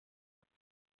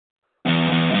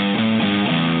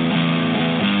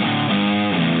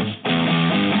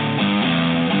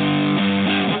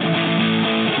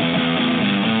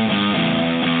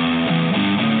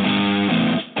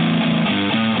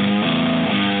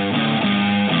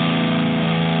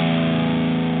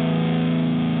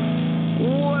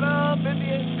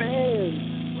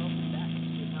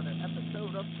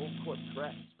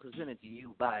presented to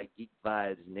you by Geek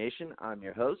Vibes Nation. I'm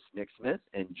your host, Nick Smith,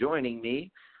 and joining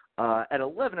me at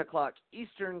 11 o'clock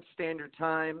Eastern Standard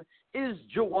Time is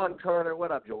Jawan Carter.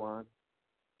 What up, Jawan?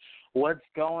 What's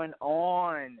going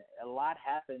on? A lot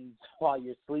happens while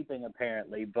you're sleeping,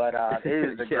 apparently, but it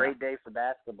is a great day for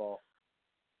basketball.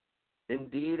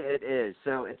 Indeed it is.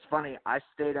 So it's funny, I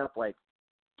stayed up like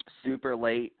super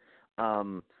late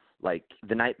like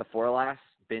the night before last,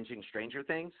 binging Stranger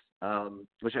Things,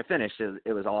 which I finished.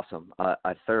 It was awesome.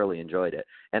 I thoroughly enjoyed it.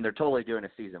 And they're totally doing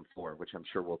a season 4, which I'm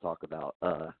sure we'll talk about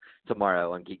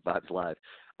tomorrow on Geek Vibes Live.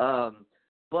 So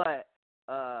I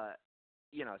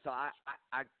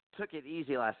took it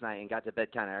easy last night and got to bed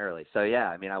kind of early. So, yeah,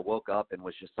 I mean, I woke up and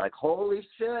was just like, holy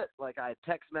shit. Like, I had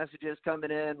text messages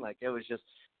coming in. Like, it was just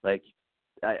like,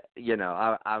 I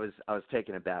was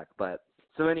taken aback. But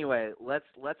so anyway, let's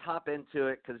hop into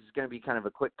it because it's going to be kind of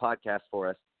a quick podcast for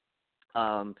us.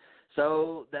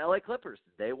 So the LA Clippers,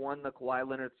 they won the Kawhi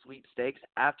Leonard sweepstakes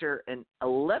after an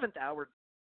 11th hour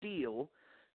deal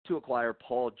to acquire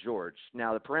Paul George.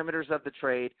 Now, the parameters of the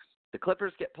trade, the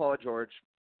Clippers get Paul George,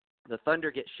 the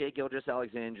Thunder get Shai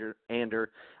Gilgeous-Alexander,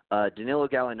 Danilo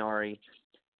Gallinari,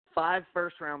 5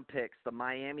 first-round picks, the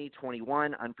Miami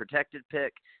 21 unprotected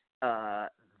pick,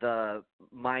 the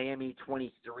Miami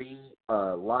 23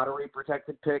 lottery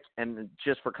protected pick, and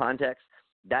just for context,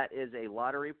 that is a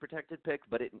lottery protected pick,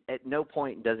 but at no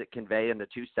point does it convey in the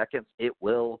 2 seconds it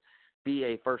will be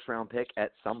a first-round pick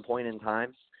at some point in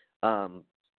time.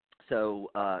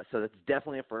 So that's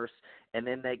definitely a first. And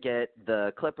then they get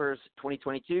the Clippers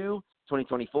 2022,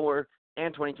 2024,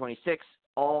 and 2026,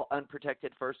 all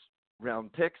unprotected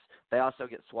first-round picks. They also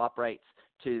get swap rights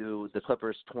to the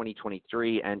Clippers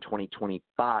 2023 and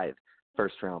 2025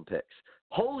 first-round picks.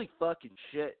 Holy fucking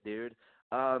shit, dude.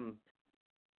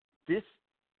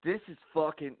 This is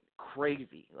fucking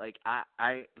crazy. Like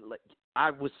I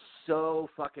was so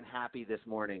fucking happy this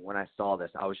morning when I saw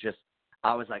this. I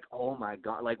was like, oh my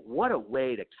God, like what a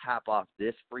way to cap off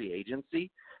this free agency.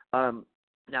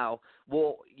 Now,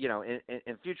 we'll,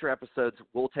 in future episodes,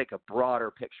 we'll take a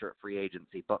broader picture of free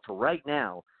agency. But for right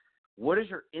now, what is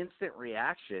your instant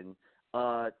reaction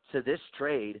to this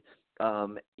trade,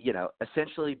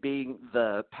 essentially being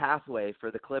the pathway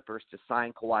for the Clippers to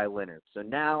sign Kawhi Leonard? So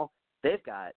now they've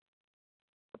got,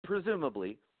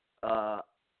 presumably,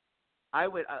 I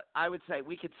would say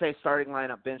we could say starting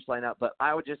lineup, bench lineup, but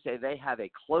I would just say they have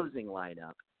a closing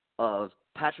lineup of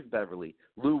Patrick Beverley,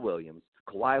 Lou Williams,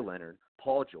 Kawhi Leonard,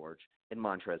 Paul George, and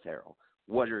Montrezl Harrell.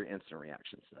 What are your instant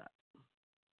reactions to that?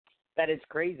 That is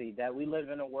crazy that we live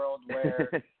in a world where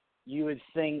you would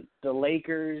think the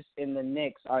Lakers and the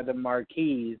Knicks are the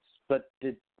marquees, but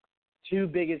the 2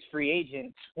 biggest free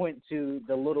agents went to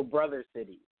the little brother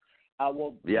cities.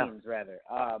 Teams, rather.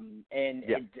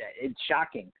 It's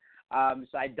shocking.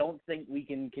 So I don't think we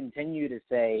can continue to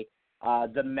say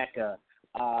the Mecca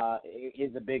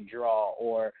is a big draw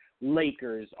or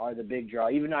Lakers are the big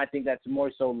draw, even though I think that's more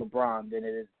so LeBron than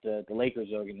it is the Lakers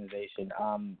organization.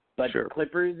 But sure.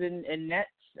 Clippers and Nets,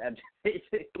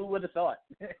 who would have thought?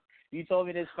 You told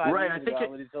me this 5 years ago, I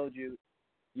would have told you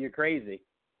you're crazy.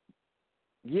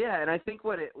 Yeah, and I think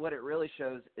what it really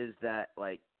shows is that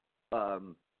like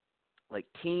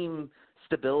team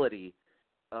stability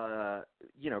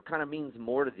kind of means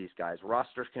more to these guys,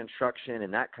 roster construction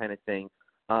and that kind of thing.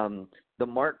 The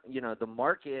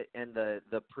market and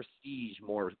the prestige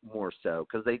more so,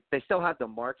 because they still have the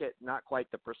market, not quite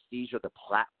the prestige or the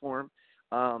platform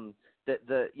that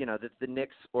the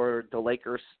Knicks or the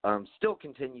Lakers still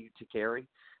continue to carry.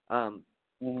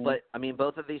 But I mean,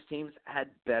 both of these teams had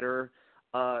better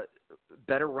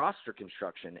roster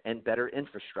construction and better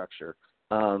infrastructure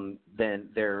than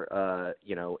their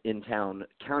in-town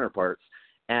counterparts.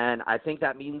 And I think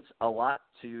that means a lot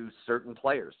to certain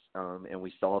players. And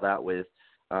we saw that with,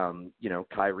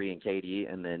 Kyrie and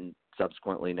KD, and then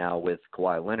subsequently now with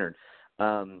Kawhi Leonard.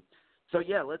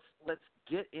 Let's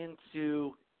get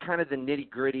into kind of the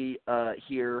nitty-gritty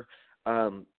here.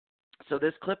 So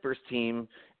this Clippers team,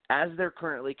 as they're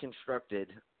currently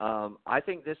constructed, I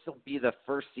think this will be the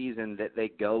first season that they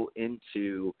go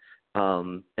into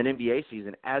an NBA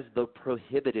season as the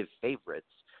prohibitive favorites.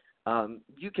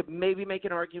 You could maybe make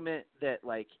an argument that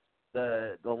like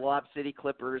the Lob City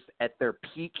Clippers at their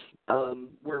peak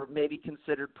were maybe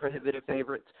considered prohibitive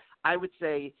favorites. I would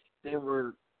say they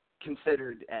were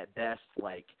considered at best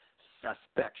like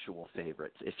suspectual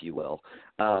favorites, if you will,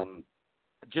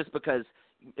 just because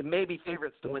maybe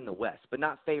favorites to win the West, but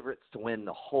not favorites to win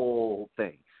the whole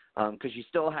thing, because you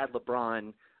still had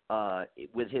LeBron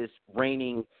with his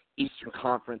reigning Eastern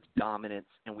Conference dominance,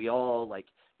 and we all like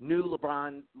knew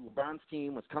LeBron's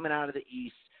team was coming out of the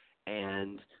East,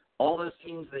 and all those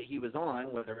teams that he was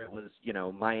on, whether it was,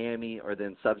 Miami or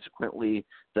then subsequently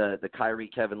the Kyrie,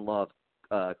 Kevin Love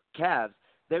Cavs,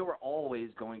 they were always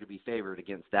going to be favored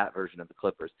against that version of the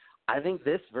Clippers. I think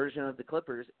this version of the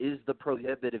Clippers is the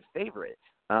prohibitive favorite.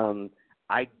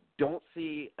 I don't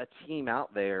see a team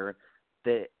out there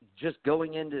that just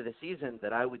going into the season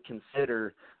that I would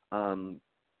consider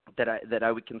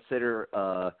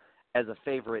as a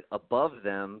favorite above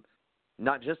them,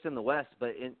 not just in the West,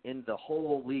 but in the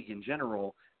whole league in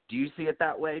general. Do you see it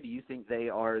that way? Do you think they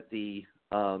are the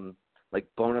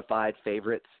bona fide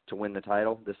favorites to win the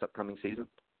title this upcoming season?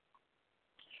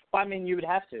 Well, I mean, you would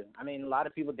have to. I mean, a lot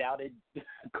of people doubted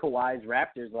Kawhi's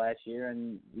Raptors last year,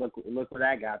 and look where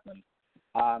that got them.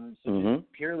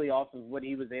 Just purely off of what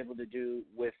he was able to do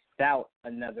without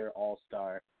another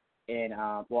All-Star. And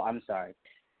I'm sorry,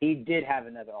 he did have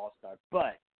another All-Star,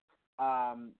 but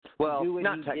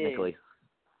not technically.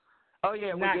 Oh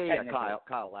yeah,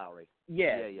 Kyle Lowry.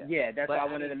 Yeah. That's why I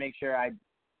wanted to make sure I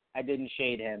didn't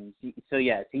shade him. So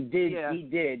yes, he did. Yeah. He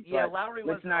did. Yeah, but Lowry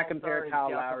let's not compare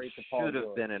Kyle Lowry to Paul George. Should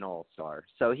have been an All-Star.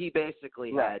 So he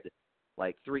basically had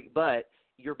like three. But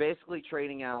you're basically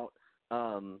trading out.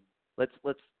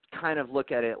 Let's kind of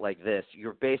look at it like this.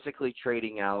 You're basically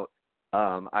trading out.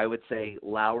 I would say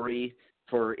Lowry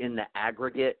for in the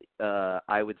aggregate.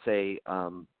 I would say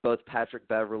both Patrick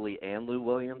Beverley and Lou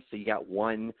Williams. So you got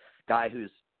one guy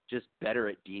who's just better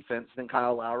at defense than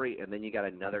Kyle Lowry, and then you got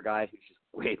another guy who's just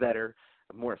way better,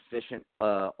 a more efficient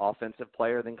offensive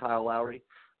player than Kyle Lowry.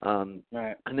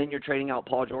 Right. And then you're trading out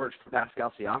Paul George for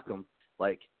Pascal Siakam.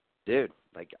 Like, dude,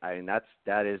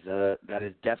 that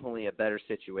is definitely a better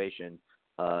situation,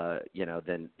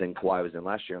 than Kawhi was in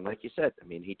last year. And like you said, I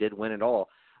mean, he did win it all.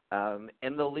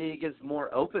 And the league is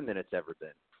more open than it's ever been.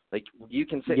 Like, you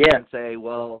can sit here and say,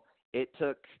 well, it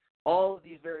took all of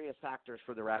these various factors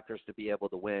for the Raptors to be able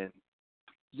to win,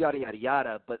 yada, yada,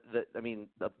 yada. But,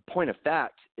 the point of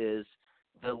fact is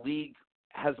the league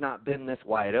has not been this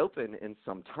wide open in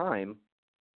some time,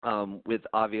 with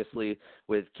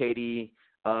KD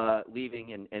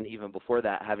leaving and even before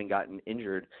that having gotten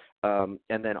injured, and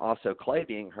then also Clay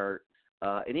being hurt.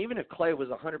 And even if Clay was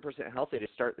 100% healthy to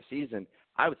start the season,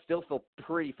 I would still feel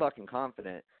pretty fucking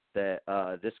confident that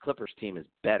this Clippers team is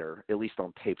better, at least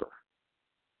on paper.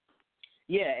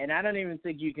 Yeah, and I don't even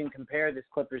think you can compare this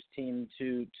Clippers team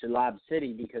to Lob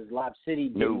City, because Lob City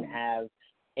didn't have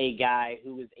a guy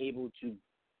who was able to,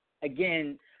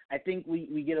 again, I think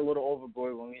we get a little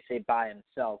overboard when we say by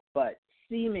himself, but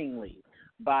seemingly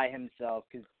by himself,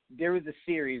 because there was a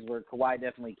series where Kawhi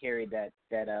definitely carried that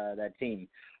team.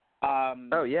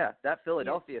 That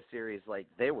Philadelphia series, like,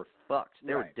 they were fucked.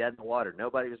 They were dead in the water.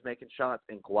 Nobody was making shots,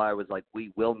 and Kawhi was like,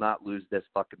 we will not lose this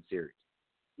fucking series.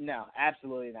 No,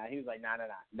 absolutely not. He was like,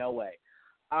 no way.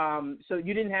 So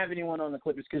you didn't have anyone on the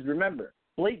Clippers, because remember,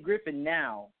 Blake Griffin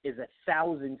now is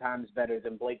 1,000 times better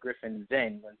than Blake Griffin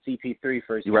then when CP3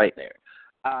 first got there.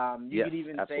 You could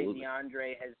even say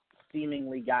DeAndre has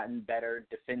seemingly gotten better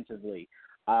defensively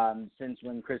since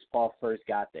when Chris Paul first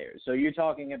got there. So you're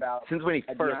talking about since when he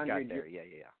first got there.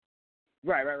 Yeah.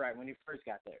 Right. When he first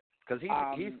got there. Because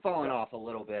he's fallen off a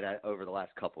little bit over the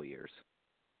last couple years.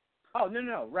 Oh,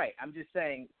 no, right. I'm just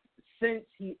saying, since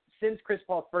Chris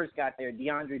Paul first got there,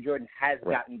 DeAndre Jordan has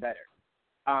gotten better.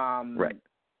 Right.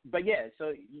 But yeah,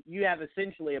 so you have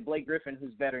essentially a Blake Griffin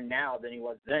who's better now than he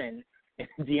was then,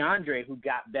 and DeAndre who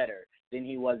got better than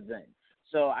he was then.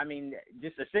 So, I mean,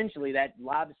 just essentially that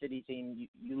Lob City team,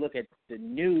 you look at the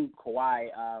new Kawhi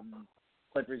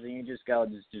Clippers and you just go,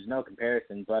 there's no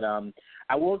comparison. But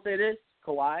I will say this,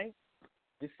 Kawhi,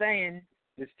 just saying,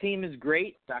 this team is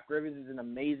great. Doc Rivers is an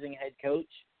amazing head coach,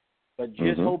 but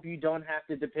just hope you don't have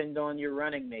to depend on your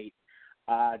running mate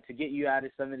to get you out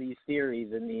of some of these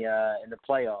series in the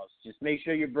playoffs. Just make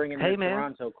sure you're bringing the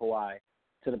Toronto Kawhi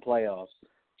to the playoffs.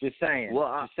 Just saying. Well,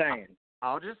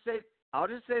 I'll just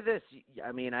say this.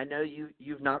 I mean, I know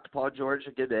you've knocked Paul George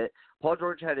a good bit. Paul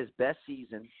George had his best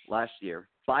season last year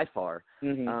by far.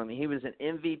 He was an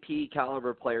MVP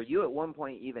caliber player. You at one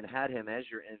point even had him as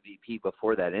your MVP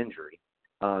before that injury.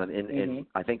 In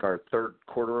I think our third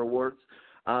quarter awards.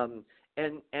 And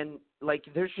like,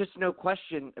 there's just no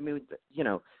question. I mean,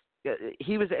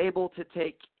 he was able to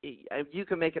take, you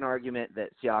can make an argument that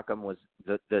Siakam was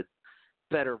the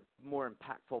better, more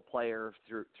impactful player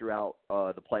throughout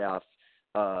the playoffs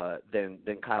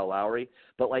than Kyle Lowry.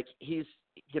 But like,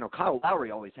 Kyle Lowry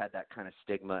always had that kind of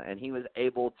stigma, and he was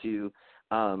able to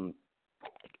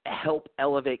help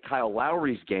elevate Kyle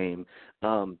Lowry's game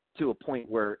to a point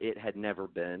where it had never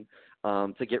been,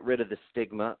 to get rid of the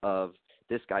stigma of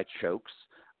this guy chokes.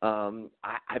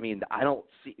 I mean, I don't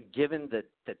see, given the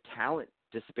talent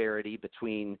disparity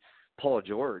between Paul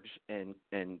George and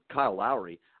Kyle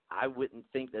Lowry, I wouldn't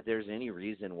think that there's any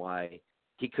reason why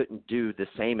he couldn't do the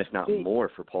same, if not more,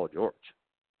 for Paul George.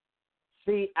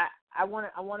 See, I want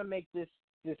to make this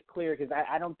clear because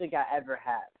I don't think I ever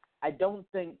have. I don't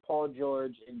think Paul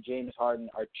George and James Harden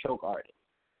are choke artists.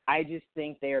 I just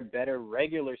think they are better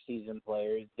regular season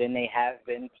players than they have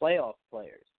been playoff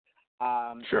players.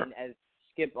 Sure. And as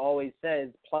Skip always says,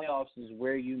 playoffs is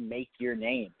where you make your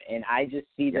name. And I just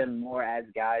see them more as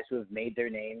guys who have made their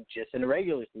name just in the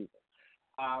regular season.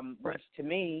 Which to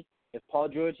me, if Paul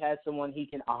George has someone he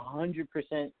can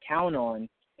 100% count on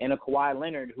in a Kawhi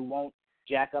Leonard who won't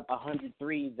jack up 100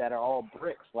 threes that are all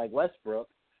bricks like Westbrook,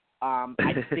 I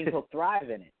just think he'll thrive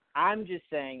in it. I'm just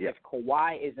saying if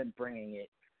Kawhi isn't bringing it,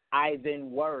 I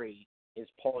then worry, is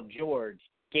Paul George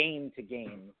game to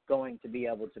game going to be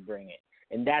able to bring it?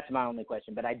 And that's my only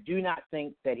question. But I do not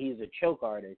think that he's a choke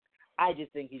artist. I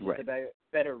just think he's just a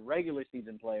better regular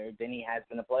season player than he has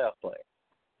been a playoff player.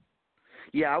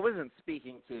 Yeah, I wasn't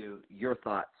speaking to your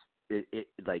thoughts, in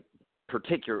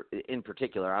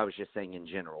particular. I was just saying in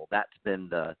general. That's been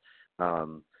that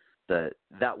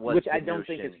was which the I don't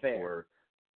think is fair.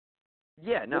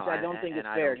 Which I don't think is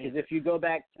fair because if you go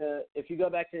back to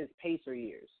his Pacer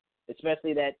years,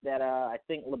 especially that I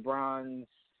think LeBron's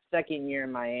second year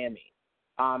in Miami,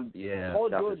 Paul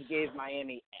George gave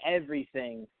Miami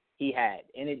everything he had,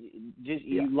 and it just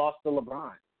you lost to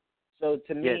LeBron. So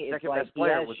to me, it's like he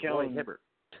has shown. Roy Hibbert.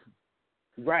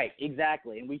 Right,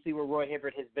 exactly, and we see where Roy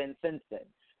Hibbert has been since then.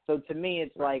 So to me,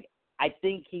 it's like I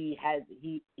think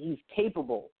he's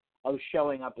capable of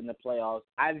showing up in the playoffs.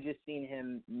 I've just seen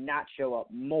him not show up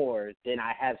more than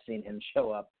I have seen him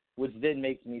show up, which then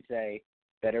makes me say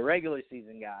better regular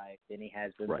season guy than he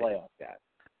has been playoff guy.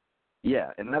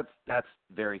 Yeah, and that's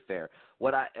very fair.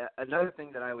 Another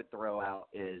thing that I would throw out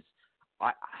is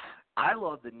I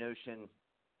love the notion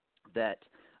that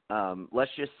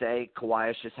let's just say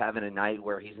Kawhi is just having a night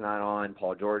where he's not on,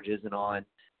 Paul George isn't on.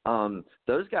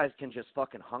 Those guys can just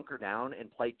fucking hunker down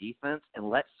and play defense and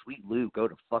let Sweet Lou go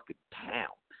to fucking town.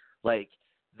 Like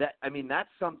that. I mean, that's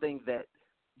something that,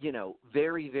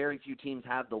 very, very few teams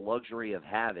have the luxury of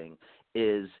having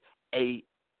is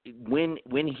when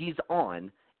he's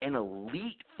on, an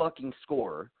elite fucking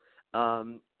scorer,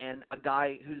 and a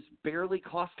guy who's barely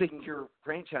costing your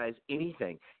franchise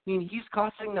anything. I mean, he's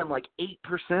costing them like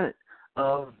 8%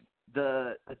 of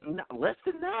less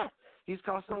than that. He's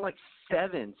costing them like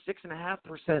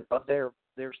 6.5% of their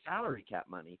salary cap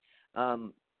money.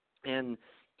 And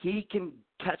he can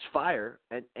catch fire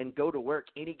and go to work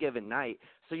any given night.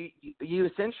 So you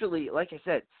essentially, like I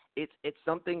said, it's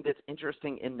something that's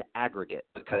interesting in the aggregate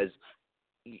because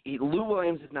Lou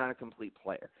Williams is not a complete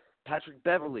player. Patrick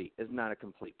Beverley is not a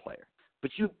complete player. But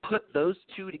you put those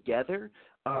two together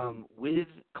with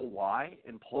Kawhi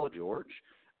and Paul George,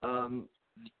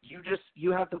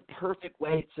 you have the perfect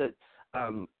way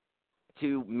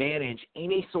to manage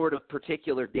any sort of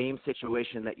particular game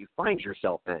situation that you find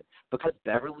yourself in because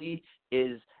Beverley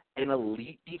is an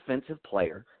elite defensive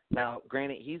player. Now,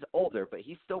 granted, he's older, but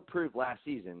he still proved last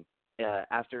season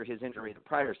after his injury the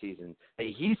prior season that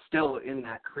he's still in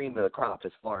that cream of the crop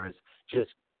as far as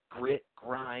just grit,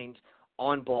 grind,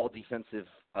 on-ball defensive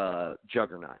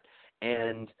juggernaut.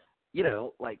 And,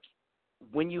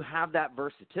 when you have that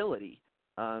versatility,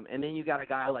 and then you got a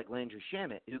guy like Landry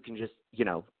Shamet who can just,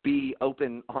 be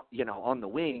open, on the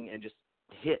wing and just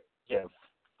hit,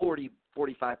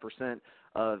 40-45%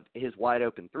 of his wide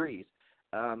open threes.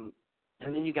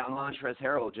 And then you got Montrezl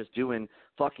Harrell just doing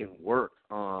fucking work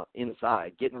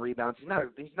inside, getting rebounds. He's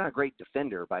not a great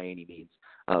defender by any means.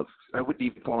 I wouldn't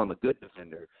even call him a good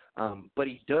defender, but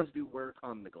he does do work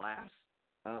on the glass,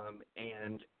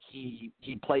 and he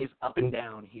plays up and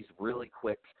down. He's really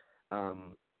quick.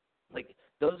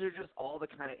 Those are just all the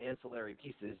kind of ancillary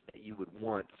pieces that you would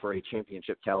want for a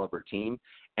championship caliber team.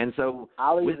 And so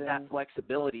with that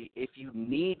flexibility, if you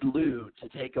need Lou to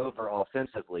take over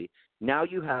offensively, now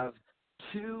you have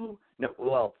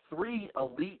three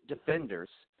elite defenders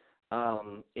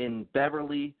in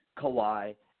Beverly,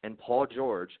 Kawhi, and Paul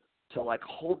George to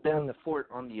hold down the fort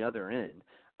on the other end.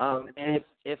 And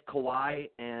if Kawhi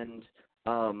and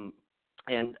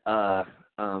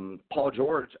Paul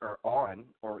George are on,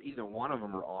 or either one of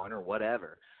them are on, or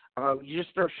whatever, you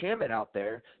just throw Shamet out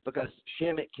there because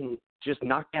Shamet can just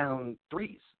knock down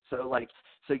threes. So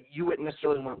you wouldn't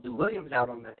necessarily want Lou Williams out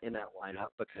in that lineup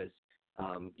because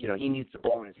he needs to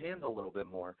blow in his hands a little bit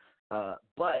more.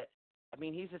 But I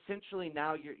mean, he's essentially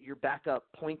now your backup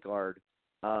point guard,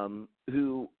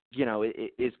 who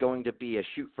is going to be a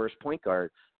shoot first point guard.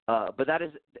 But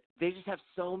they just have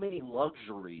so many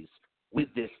luxuries with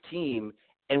this team.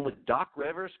 And with Doc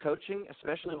Rivers coaching,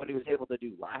 especially what he was able to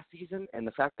do last season, and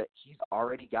the fact that he's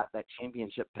already got that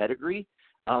championship pedigree,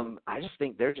 I just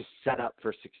think they're just set up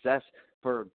for success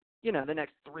for, the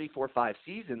next 3, 4, 5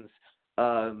 seasons.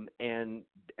 And,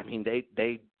 I mean,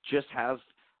 they just have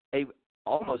a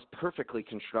almost perfectly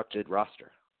constructed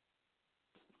roster.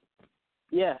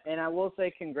 Yeah, and I will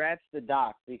say congrats to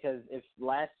Doc, because if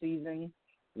last season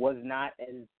was not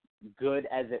as good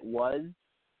as it was,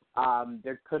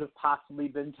 there could have possibly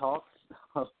been talks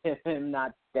of him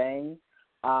not staying.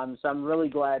 So I'm really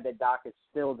glad that Doc is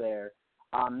still there,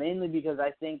 mainly because I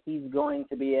think he's going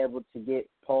to be able to get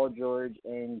Paul George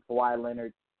and Kawhi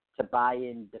Leonard to buy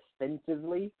in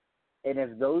defensively. And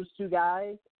if those two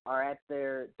guys are at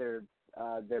their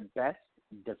best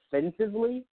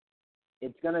defensively,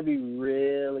 it's going to be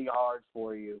really hard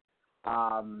for you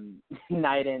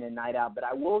night in and night out. But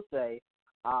I will say,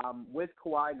 with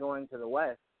Kawhi going to the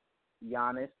West,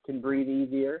 Giannis can breathe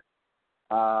easier.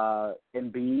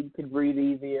 Embiid can breathe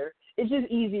easier. It's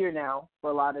just easier now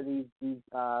for a lot of these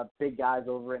big guys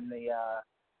over in the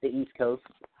East Coast.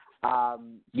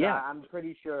 Yeah, I'm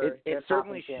pretty sure it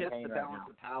certainly shifts the right balance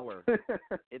now. of power.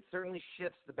 It certainly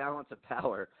shifts the balance of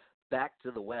power back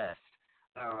to the West.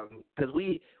 Because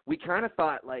we kind of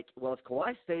thought, like, well, if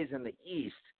Kawhi stays in the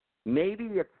East, maybe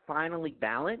it's finally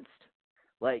balanced.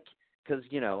 Like, because,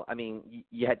 I mean,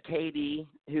 you had KD,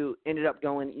 who ended up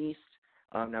going East.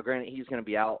 Now, granted, he's going to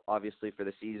be out, obviously, for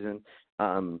the season.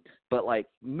 But, like,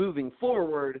 moving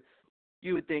forward,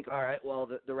 you would think, all right, well,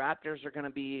 the Raptors are going to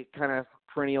be kind of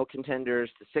perennial contenders.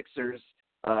 The Sixers,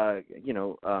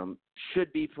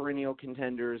 should be perennial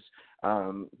contenders.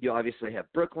 You obviously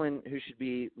have Brooklyn, who should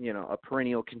be, a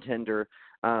perennial contender.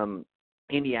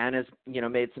 Indiana's,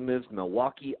 made some moves.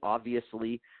 Milwaukee,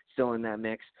 obviously, still in that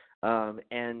mix.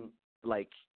 And,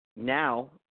 like, now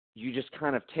you just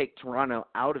kind of take Toronto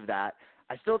out of that.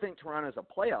 I still think Toronto's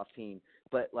a playoff team,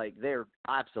 but, like, they're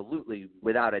absolutely,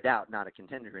 without a doubt, not a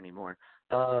contender anymore.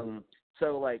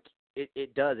 So, like,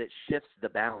 it shifts the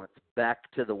balance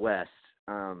back to the West,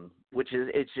 which is,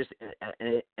 it's just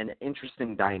an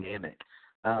interesting dynamic.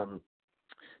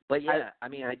 But, yeah, I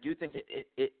mean, I do think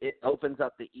it opens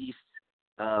up the East.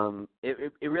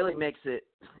 It really makes it,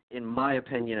 in my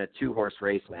opinion, a two-horse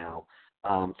race now.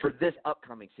 For this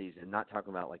upcoming season, not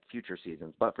talking about, like, future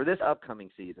seasons, but for this upcoming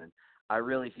season, I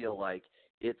really feel like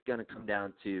it's going to come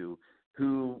down to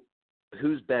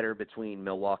who's better between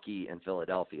Milwaukee and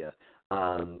Philadelphia.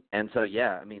 And so,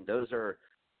 yeah, I mean, those are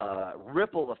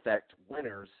ripple effect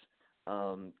winners,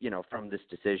 from this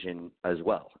decision as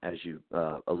well, as you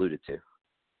alluded to.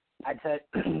 I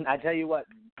tell you what,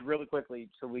 really quickly,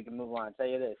 so we can move on. I tell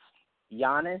you this: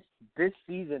 Giannis this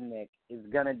season, Nick, is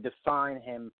gonna define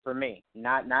him for me.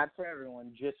 Not for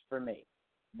everyone, just for me.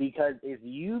 Because if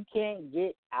you can't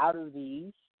get out of the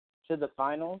East to the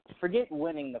finals, forget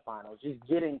winning the finals, just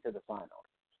getting to the finals.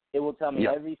 It will tell me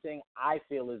everything I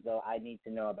feel as though I need to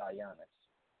know about Giannis.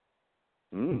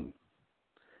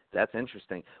 That's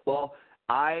interesting. Well,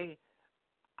 I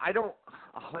don't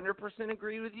 100%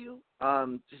 agree with you,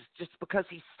 just because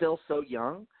he's still so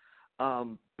young.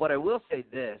 But I will say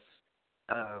this.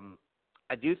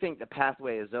 I do think the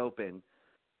pathway is open,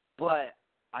 but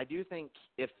I do think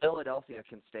if Philadelphia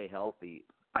can stay healthy,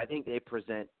 I think they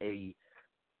present the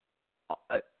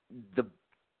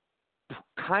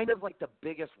kind of like the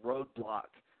biggest roadblock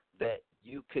that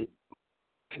you could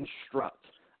construct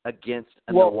against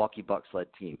a Milwaukee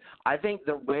Bucks-led team. I think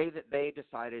the way that they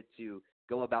decided to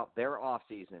go about their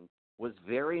offseason was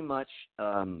very much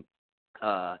how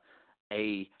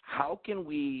can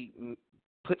we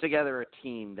put together a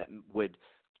team that would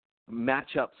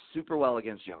match up super well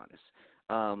against Giannis,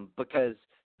 because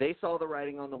they saw the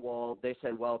writing on the wall. They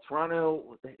said, well,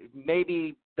 Toronto,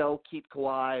 maybe they'll keep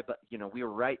Kawhi, but, we were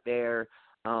right there.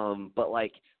 But,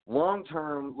 like,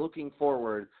 long-term, looking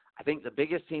forward, I think the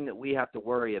biggest team that we have to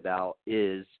worry about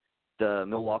is the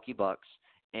Milwaukee Bucks,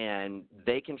 and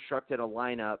they constructed a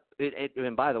lineup.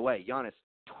 And by the way, Giannis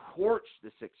torched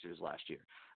the Sixers last year.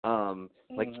 I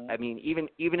mean,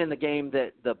 even in the game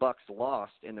that the Bucks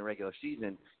lost in the regular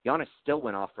season, Giannis still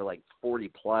went off for like 40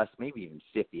 plus, maybe even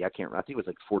 50. I can't remember. I think it was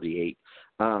like 48.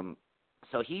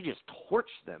 So he just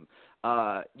torched them.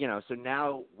 So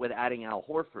now with adding Al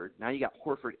Horford, now you got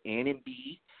Horford and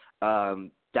Embiid.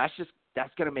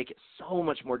 That's going to make it so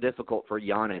much more difficult for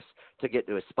Giannis to get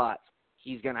to his spots.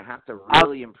 He's going to have to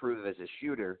really improve as a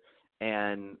shooter,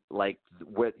 and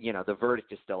the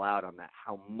verdict is still out on that.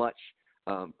 How much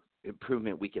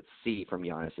improvement we could see from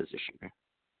Giannis as a shooter.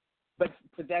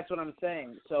 But that's what I'm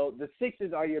saying. So the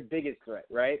Sixers are your biggest threat,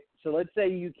 right? So let's say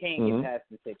you can't get past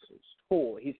the Sixers.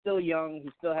 Cool. He's still young. He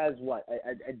still has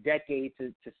a decade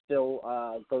to still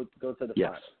go to the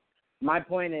finals. My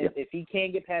point is, if he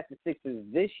can't get past the Sixers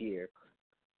this year,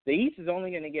 the East is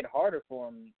only going to get harder for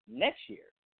him next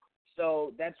year.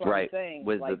 So that's what I'm saying.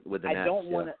 With the I Nets, don't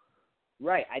want to.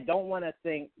 Right. I don't want to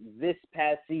think this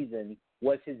past season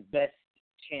was his best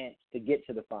chance to get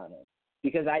to the finals,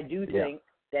 because I do think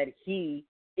that he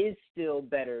is still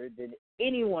better than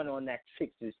anyone on that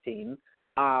Sixers team.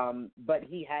 But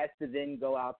he has to then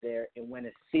go out there and win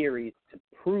a series to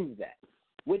prove that,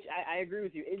 which I agree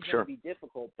with you is going to be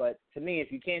difficult. But to me,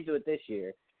 if you can't do it this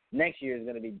year, next year is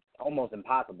going to be almost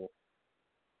impossible.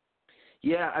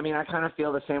 Yeah, I mean, I kind of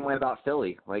feel the same way about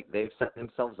Philly. Like, they've set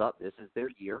themselves up. This is their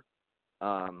year.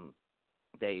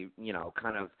 They,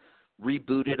 kind of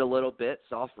rebooted a little bit,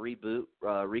 soft reboot,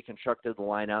 reconstructed the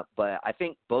lineup. But I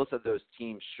think both of those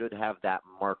teams should have that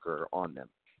marker on them,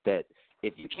 that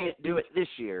if you can't do it this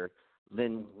year,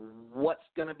 then what's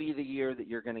going to be the year that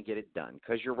you're going to get it done?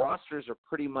 Because your rosters are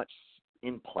pretty much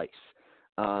in place.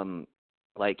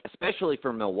 Especially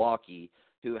for Milwaukee,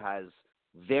 who has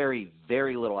very,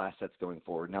 very little assets going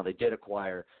forward. Now, they did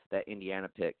acquire that Indiana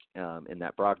pick in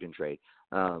that Brogdon trade,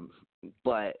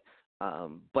 but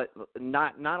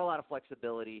not a lot of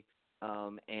flexibility.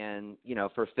 And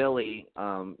for Philly,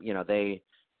 they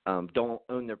don't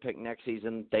own their pick next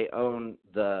season. They own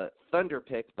the Thunder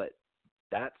pick, but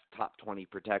that's top 20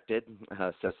 protected.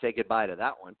 So say goodbye to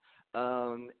that one.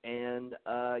 I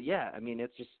mean,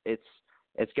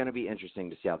 it's going to be interesting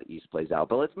to see how the East plays out.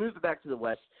 But let's move it back to the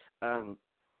West.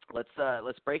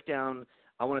 Let's break down.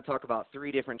 I want to talk about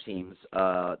three different teams: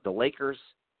 the Lakers,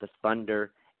 the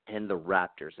Thunder, and the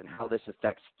Raptors, and how this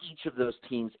affects each of those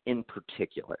teams in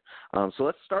particular. So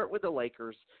let's start with the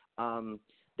Lakers.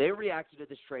 They reacted to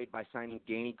this trade by signing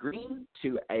Danny Green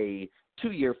to a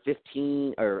two-year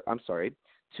 $30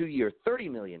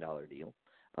 million deal.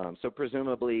 So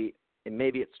presumably, and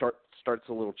maybe it starts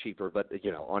a little cheaper, but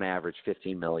on average,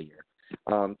 $15 million a year.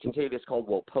 Kentavious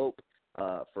Caldwell-Pope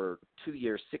for 2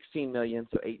 years, $16 million,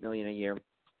 so $8 million a year.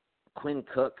 Quinn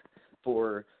Cook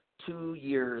for 2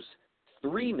 years,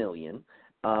 $3 million,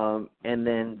 and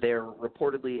then they're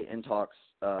reportedly in talks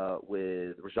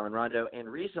with Rajon Rondo, and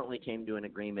recently came to an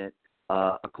agreement,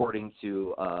 according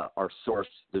to our source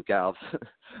Luke Alves,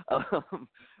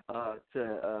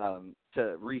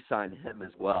 to re-sign him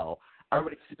as well. I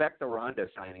would expect the Rondo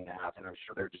signing to happen. I'm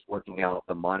sure they're just working out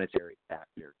the monetary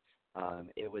factor.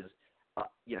 It was, I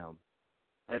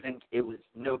think it was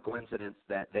no coincidence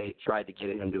that they tried to get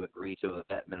him to agree to a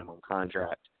vet minimum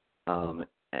contract, and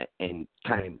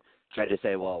kind of tried to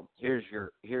say, well, here's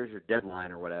your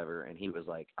deadline or whatever, and he was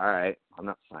like, all right, I'm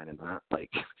not signing that. Like,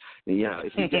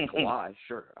 if you get Kawhi,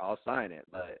 sure, I'll sign it,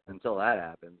 but until that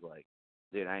happens, like,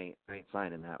 dude, I ain't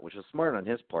signing that, which is smart on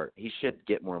his part. He should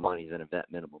get more money than a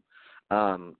vet minimum.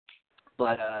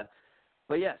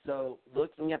 But yeah, so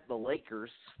looking at the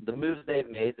Lakers, the moves they've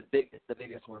made, the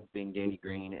biggest ones being Danny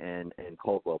Green and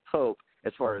Caldwell-Pope,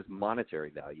 as far as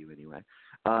monetary value anyway.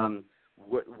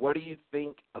 What do you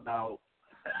think about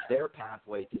their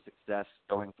pathway to success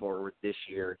going forward this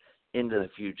year into the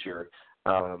future?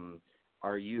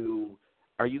 Are you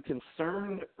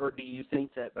concerned, or do you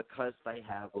think that because they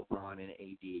have LeBron and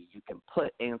AD, you can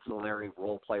put ancillary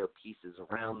role player pieces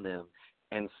around them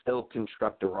and still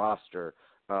construct a roster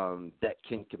that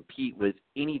can compete with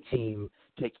any team,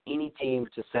 take any team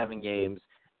to 7 games,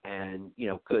 and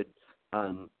could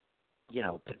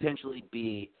potentially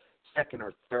be second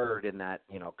or third in that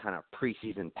kind of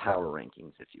preseason power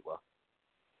rankings, if you will?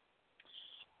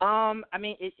 I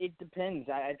mean, it depends.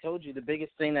 I told you the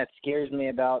biggest thing that scares me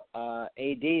about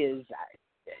AD is,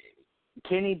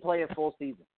 can he play a full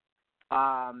season?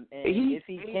 And if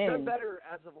he can, he's done better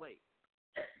as of late.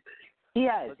 He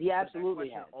has. He absolutely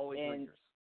has. Always lingers.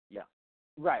 Yeah.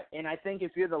 Right. And I think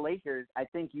if you're the Lakers, I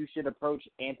think you should approach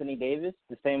Anthony Davis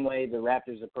the same way the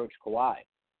Raptors approach Kawhi.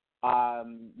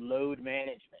 Load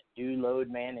management. Do load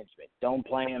management. Don't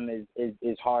play him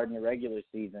as hard in the regular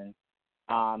season,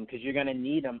 because you're going to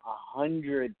need him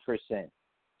 100%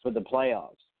 for the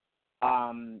playoffs.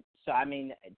 So, I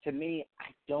mean, to me,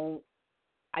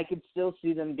 I could still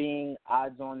see them being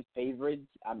odds-on favorites,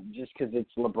 just because it's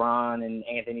LeBron, and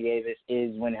Anthony Davis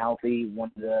is, when healthy,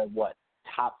 one of the,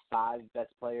 top 5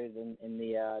 best players in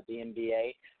the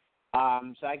NBA.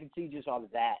 So I can see just off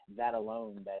of that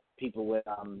alone that people would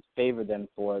favor them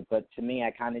for it. But to me,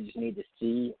 I kind of just need to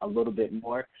see a little bit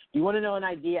more. You want to know an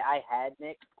idea I had,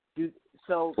 Nick?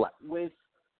 So with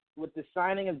the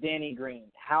signing of Danny Green,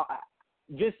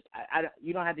 you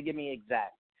don't have to give me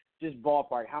exact. just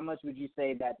ballpark, how much would you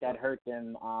say that hurt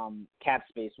them cap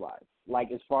space wise?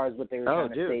 Like as far as what they were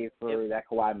trying to save for that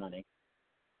Kawhi money.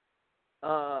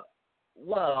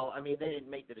 Well, I mean, they didn't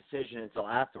make the decision until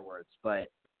afterwards, but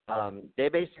they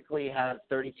basically have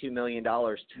 $32 million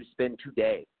to spend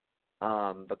today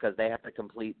because they have to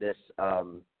complete this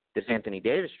Anthony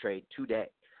Davis trade today.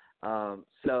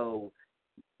 So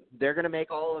they're going to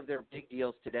make all of their big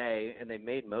deals today, and they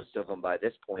made most of them by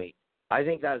this point. I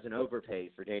think that was an overpay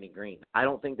for Danny Green. I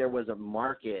don't think there was a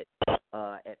market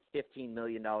at $15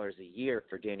 million a year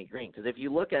for Danny Green, because if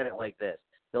you look at it like this,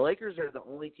 the Lakers are the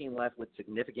only team left with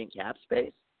significant cap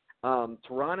space.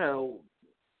 Toronto,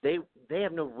 they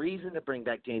have no reason to bring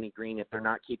back Danny Green if they're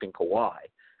not keeping Kawhi.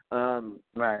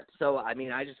 Right. So, I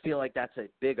mean, I just feel like that's a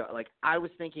big – like I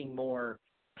was thinking more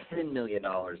 $10 million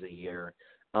a year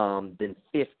than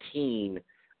 15,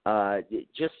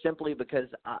 just simply because,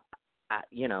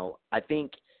 I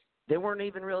think they weren't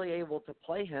even really able to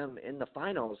play him in the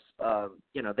finals.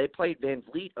 They played Van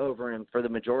Vliet over him for the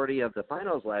majority of the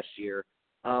finals last year.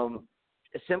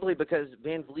 Simply because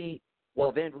Van Vliet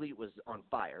was on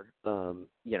fire,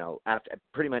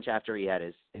 pretty much after he had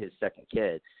his second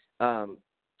kid.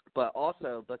 But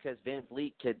also because Van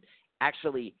Vliet could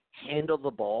actually handle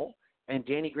the ball, and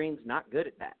Danny Green's not good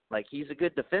at that. Like, he's a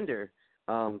good defender,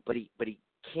 but he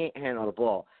can't handle the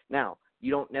ball. Now,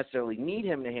 you don't necessarily need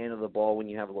him to handle the ball when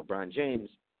you have LeBron James,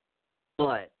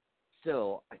 but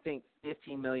still, I think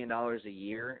 $15 million a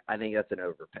year, I think that's an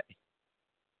overpay.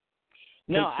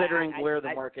 No, considering where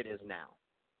the market is now.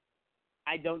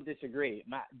 I don't disagree.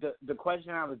 The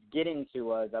question I was getting to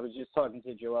was, I was just talking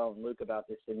to Joel and Luke about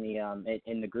this in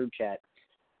the group chat,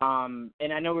 and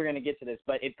I know we're going to get to this,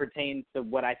 but it pertains to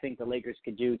what I think the Lakers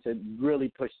could do to really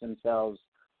push themselves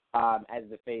as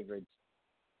the favorites.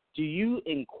 Do you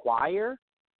inquire,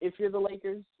 if you're the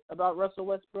Lakers, about Russell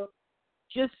Westbrook?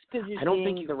 Just because you're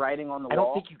seeing the writing on the wall? I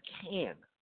don't think you can.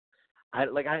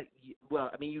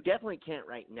 You definitely can't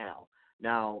right now.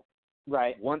 Now,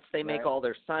 right. Once they make all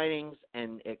their signings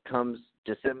and it comes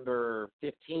December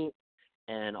 15th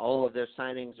and all of their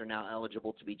signings are now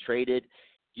eligible to be traded,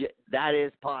 that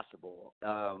is possible.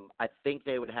 I think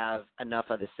they would have enough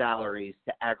of the salaries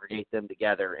to aggregate them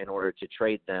together in order to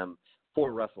trade them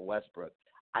for Russell Westbrook.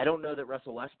 I don't know that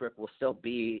Russell Westbrook will still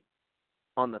be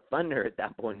on the Thunder at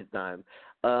that point in time.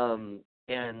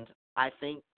 And I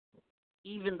think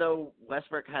even though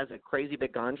Westbrook has a crazy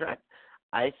big contract,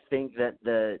 I think that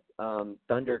the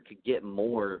Thunder could get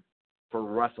more for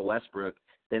Russell Westbrook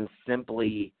than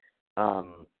simply,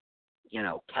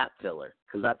 cap filler,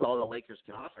 because that's all the Lakers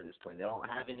can offer at this point. They don't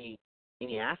have any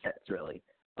assets, really,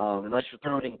 unless you're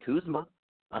throwing in Kuzma.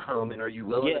 And are you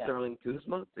willing to throw in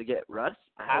Kuzma to get Russ?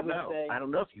 I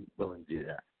don't know if you're willing to do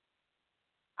that.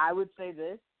 I would say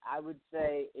this. I would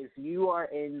say if you are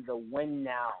in the win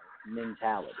now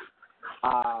mentality,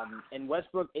 and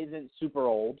Westbrook isn't super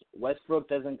old. Westbrook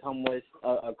doesn't come with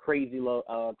a crazy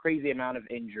amount of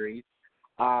injuries.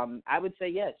 I would say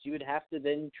yes, you would have to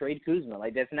then trade Kuzma.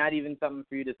 Like, that's not even something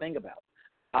for you to think about.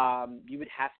 You would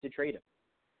have to trade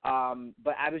him.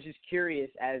 But I was just curious,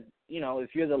 as if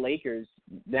you're the Lakers,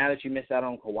 now that you missed out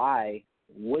on Kawhi,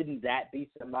 wouldn't that be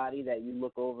somebody that you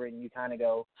look over and you kind of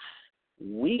go,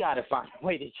 we got to find a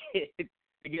way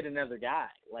to get another guy?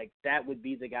 Like, that would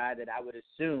be the guy that I would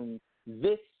assume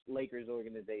this Lakers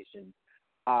organization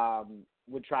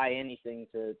would try anything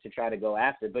to try to go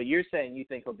after. But you're saying you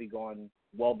think he'll be gone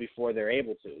well before they're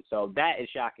able to. So that is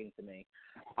shocking to me.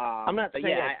 I'm not saying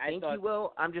I think he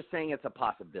will. I'm just saying it's a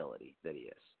possibility that he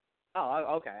is.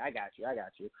 Oh, okay. I got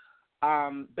you.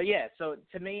 But yeah, so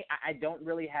to me, I don't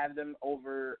really have them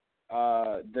over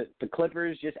the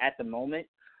Clippers just at the moment.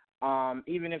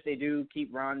 Even if they do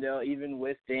keep Rondo, even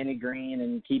with Danny Green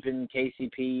and keeping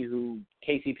KCP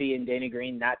and Danny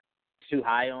Green not too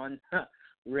high on,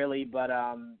 really. But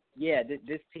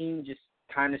this team just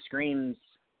kind of screams,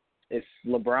 if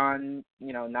LeBron,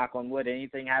 knock on wood,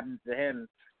 anything happens to him,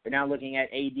 they're now looking at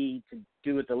AD to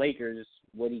do with the Lakers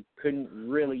what he couldn't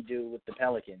really do with the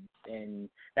Pelicans, and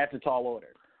that's a tall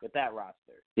order with that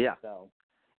roster. Yeah. So,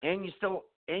 and you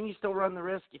still run the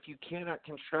risk, if you cannot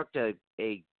construct a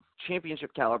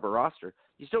championship caliber roster,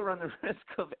 you still run the risk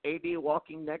of AD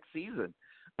walking next season.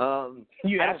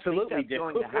 You absolutely do.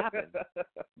 Going to happen,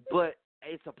 but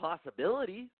it's a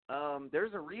possibility.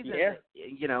 There's a reason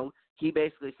that, he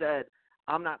basically said,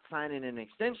 I'm not signing an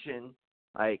extension.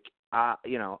 Like, I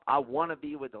want to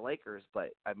be with the Lakers, but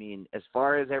I mean, as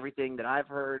far as everything that I've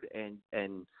heard and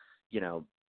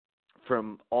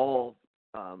from all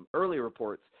early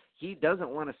reports, he doesn't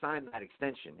want to sign that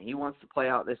extension. He wants to play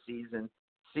out this season,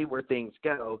 see where things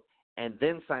go, and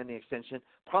then sign the extension,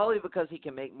 probably because he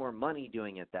can make more money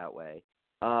doing it that way.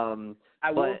 I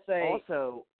will say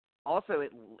also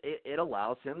it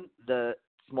allows him the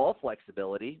small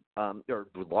flexibility, or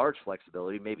large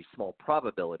flexibility, maybe small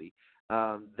probability,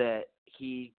 that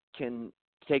he can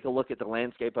take a look at the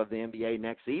landscape of the NBA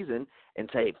next season and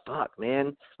say, fuck,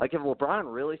 man, like if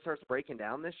LeBron really starts breaking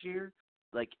down this year,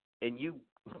 like, and you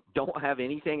don't have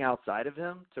anything outside of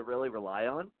him to really rely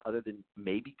on other than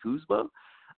maybe Kuzma,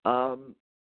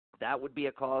 that would be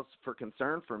a cause for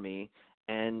concern for me.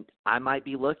 And I might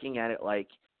be looking at it like,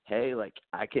 hey, like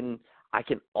I can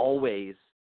always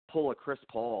pull a Chris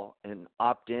Paul and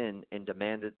opt in and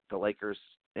demand it the Lakers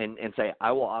and say,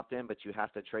 I will opt in, but you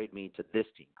have to trade me to this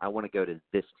team. I want to go to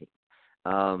this team.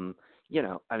 I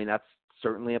mean, that's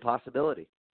certainly a possibility.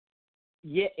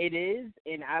 Yeah, it is,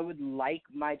 and I would like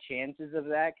my chances of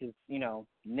that because,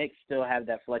 Knicks still have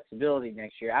that flexibility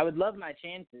next year. I would love my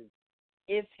chances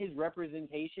if his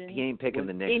representation he ain't picking was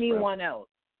the Knicks, anyone else.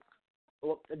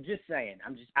 Well, just saying.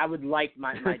 I would like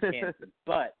my chances.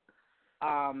 But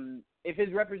if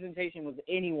his representation was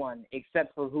anyone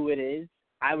except for who it is,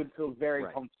 I would feel very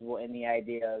comfortable in the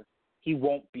idea of he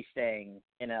won't be staying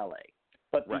in LA.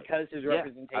 But because his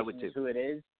representation is who it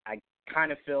is, I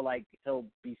kind of feel like he'll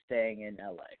be staying in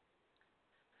LA.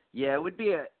 Yeah,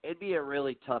 it'd be a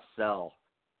really tough sell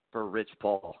for Rich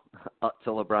Paul up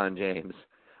to LeBron James.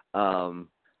 I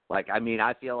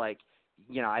feel like,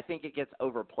 I think it gets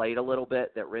overplayed a little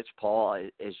bit that Rich Paul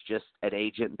is just an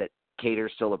agent that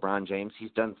caters to LeBron James.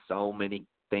 He's done so many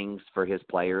things for his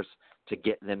players to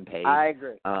get them paid. I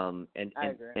agree.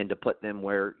 And to put them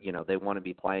where, they want to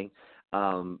be playing.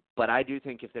 But I do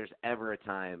think if there's ever a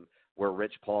time where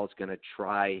Rich Paul is going to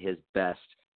try his best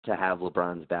to have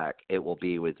LeBron's back, it will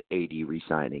be with AD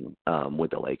re-signing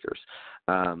with the Lakers.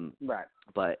 Right.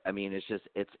 But, I mean,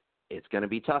 it's going to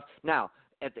be tough. Now,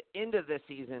 at the end of this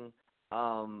season,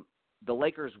 the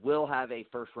Lakers will have a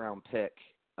first-round pick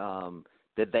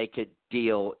that they could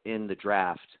deal in the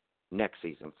draft next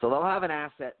season. So they'll have an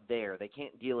asset there. They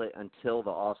can't deal it until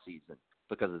the offseason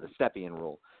because of the Stepien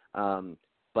rule.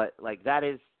 But, that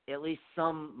is at least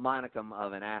some monicum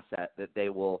of an asset that they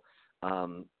will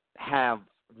have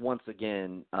once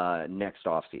again next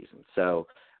offseason. So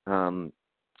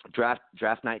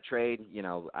draft night trade,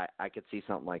 I could see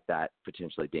something like that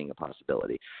potentially being a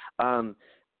possibility.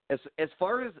 As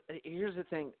far as – here's the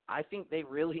thing. I think they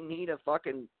really need a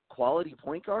fucking quality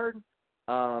point guard.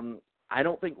 I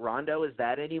don't think Rondo is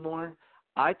that anymore.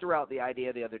 I threw out the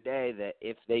idea the other day that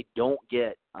if they don't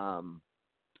get Kawhi,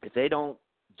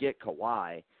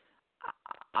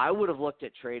 I would have looked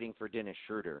at trading for Dennis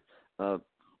Schroeder.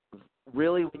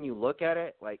 Really, when you look at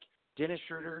it, Dennis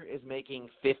Schroeder is making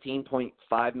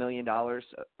 $15.5 million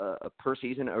per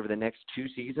season over the next 2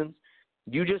 seasons.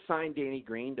 You just signed Danny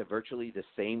Green to virtually the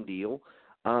same deal.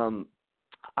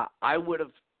 I would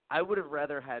have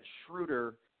rather had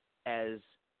Schroeder as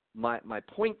my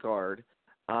point guard.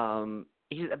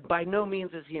 He's by no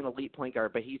means is he an elite point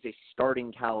guard, but he's a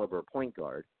starting caliber point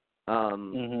guard.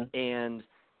 And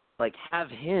have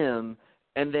him,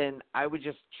 and then I would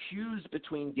just choose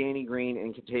between Danny Green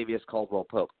and Kentavious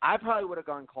Caldwell-Pope. I probably would have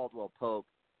gone Caldwell-Pope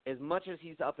as much as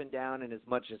he's up and down and as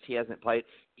much as he hasn't played.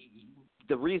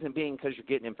 The reason being because you're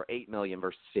getting him for $8 million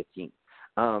versus $15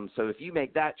 million. So if you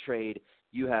make that trade,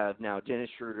 you have now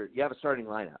Dennis Schroeder. You have a starting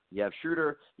lineup. You have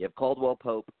Schroeder. You have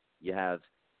Caldwell-Pope. You have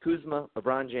Kuzma,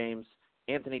 LeBron James,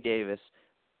 Anthony Davis,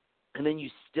 and then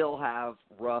you still have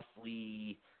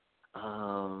roughly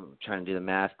trying to do the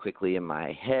math quickly in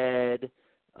my head.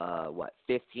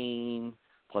 15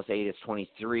 plus 8 is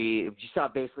 23. You still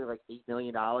have basically $8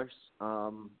 million to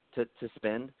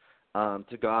spend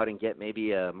to go out and get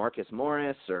maybe a Marcus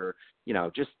Morris or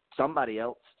just somebody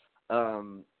else, or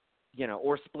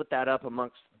split that up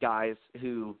amongst guys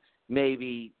who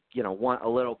maybe want a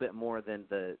little bit more than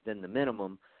the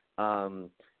minimum.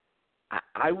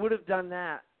 I would have done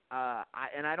that.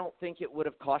 And I don't think it would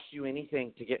have cost you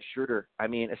anything to get Schroeder. I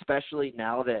mean, especially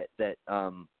now that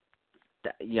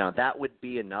would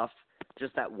be enough.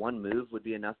 Just that one move would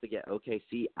be enough to get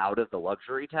OKC out of the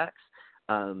luxury tax.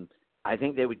 I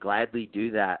think they would gladly do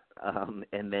that,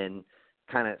 and then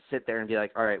kind of sit there and be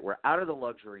like, all right, we're out of the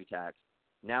luxury tax.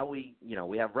 Now we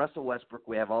have Russell Westbrook.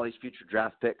 We have all these future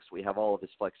draft picks. We have all of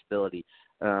this flexibility.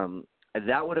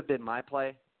 That would have been my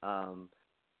play.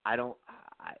 I don't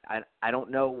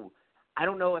know. I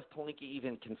don't know if Pelinka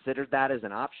even considered that as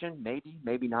an option. Maybe,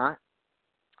 maybe not.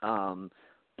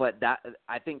 But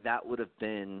I think that would have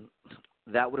been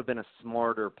a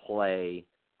smarter play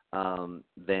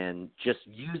than just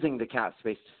using the cap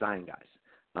space to sign guys.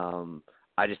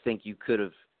 I just think you could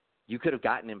have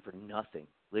gotten him for nothing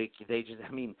Like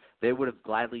they would have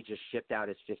gladly just shipped out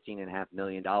his $15.5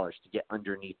 million to get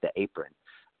underneath the apron.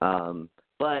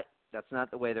 But that's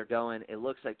not the way they're going. It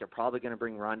looks like they're probably going to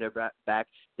bring Rondo back.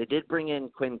 They did bring in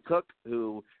Quinn Cook,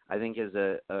 who I think is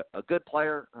a good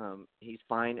player. He's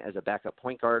fine as a backup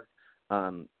point guard.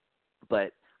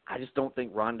 But I just don't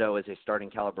think Rondo is a starting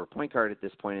caliber point guard at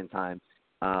this point in time.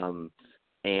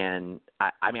 And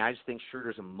I just think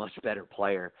Schroeder's a much better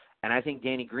player. And I think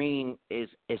Danny Green is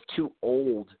too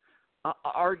old,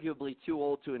 arguably too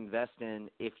old to invest in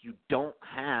if you don't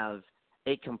have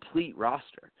a complete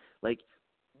roster. Like,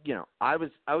 I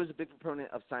was a big proponent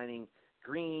of signing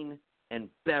Green and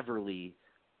Beverly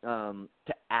to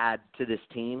add to this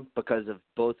team because of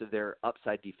both of their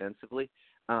upside defensively.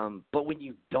 But when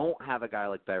you don't have a guy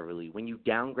like Beverly, when you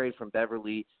downgrade from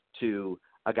Beverly to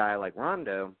a guy like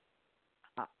Rondo,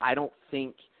 I don't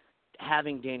think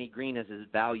having Danny Green is as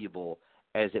valuable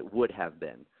as it would have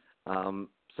been.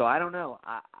 So I don't know.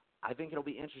 I think it'll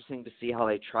be interesting to see how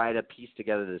they try to piece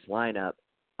together this lineup.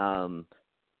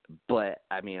 But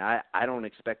I don't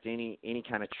expect any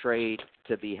kind of trade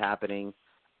to be happening.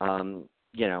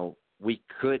 We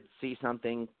could see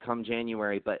something come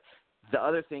January, but the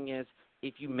other thing is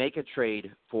if you make a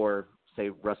trade for, say,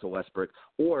 Russell Westbrook,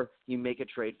 or you make a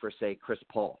trade for, say, Chris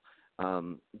Paul,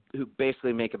 who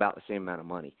basically make about the same amount of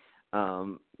money,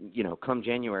 come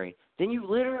January, then you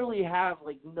literally have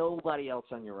like nobody else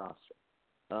on your roster.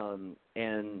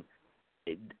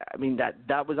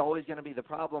 That was always going to be the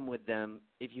problem with them.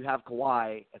 If you have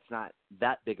Kawhi, it's not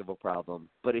that big of a problem.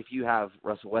 But if you have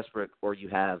Russell Westbrook or you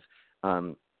have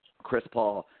Chris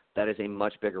Paul, that is a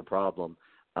much bigger problem.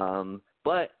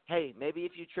 But, hey, maybe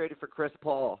if you traded for Chris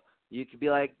Paul, you could be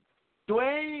like,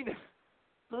 Dwayne,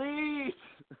 please.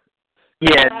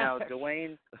 Yeah, no,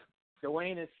 Dwayne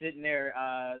is sitting there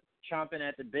chomping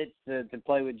at the bits to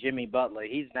play with Jimmy Butler.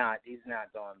 He's not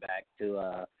going back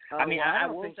to. I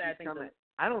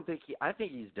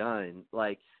think he's done.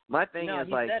 Like my thing is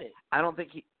he like said it. I don't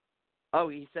think he. Oh,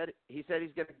 he said he's going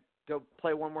to go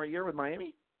play one more year with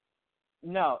Miami.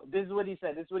 No, this is what he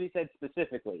said. This is what he said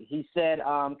specifically. He said,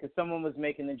 because someone was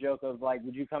making the joke of like,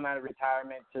 would you come out of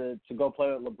retirement to go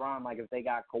play with LeBron? Like if they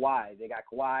got Kawhi,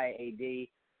 AD.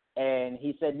 And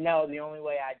he said, no, the only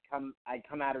way I'd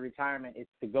come out of retirement is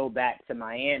to go back to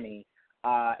Miami.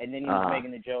 And then he was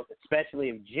making the joke, especially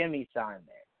if Jimmy signed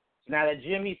there. So now that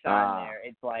Jimmy signed there,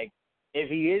 it's like, if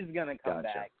he is going to come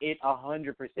back, it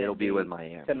 100% it'll be with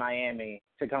Miami. To Miami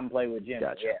to come play with Jimmy.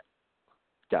 Gotcha. Yeah.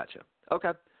 Gotcha.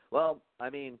 Okay. Well, I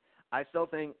still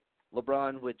think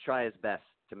LeBron would try his best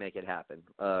to make it happen,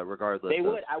 regardless. They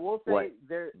would. I will say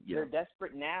they're Yeah.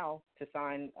 desperate now to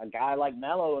sign a guy like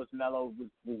Melo if Melo was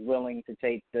willing to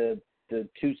take the 2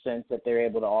 cents that they're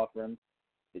able to offer him.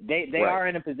 They are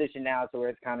in a position now to where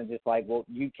it's kind of just like, well,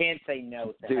 you can't say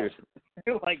no to Dude.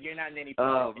 like you're not in any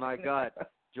position. Oh, my God.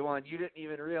 Juwan, you didn't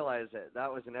even realize it.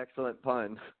 That was an excellent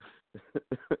pun.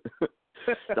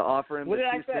 To offer him the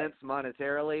 2 cents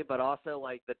monetarily, but also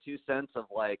like the 2 cents of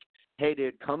like, hey,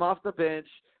 dude, come off the bench.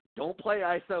 Don't play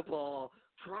iso ball.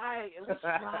 At least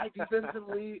try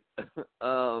defensively.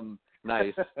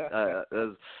 Nice. That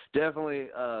was definitely,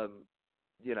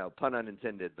 pun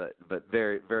unintended, but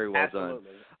very, very well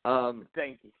done.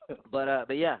 Thank you. But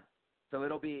yeah, so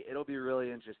it'll be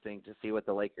really interesting to see what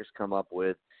the Lakers come up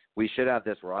with. We should have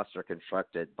this roster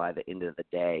constructed by the end of the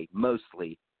day,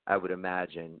 mostly, I would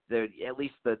imagine. At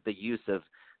least the use of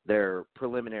their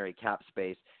preliminary cap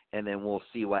space, and then we'll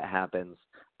see what happens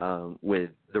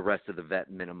with the rest of the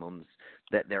vet minimums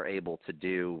that they're able to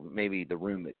do. Maybe the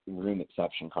room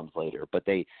exception comes later, but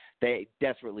they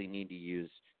desperately need to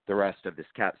use the rest of this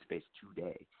cap space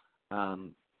today.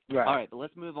 Right. All right, but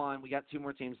let's move on. We got 2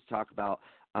 more teams to talk about.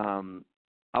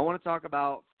 I want to talk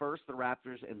about first the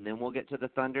Raptors, and then we'll get to the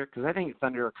Thunder, because I think the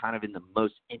Thunder are kind of in the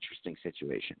most interesting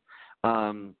situation.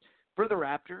 For the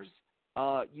Raptors,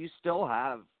 you still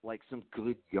have like some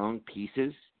good young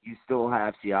pieces. You still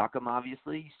have Siakam,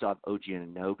 obviously. You still have OG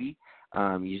Anunoby.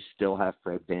 You still have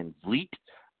Fred VanVleet.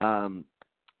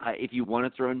 If you want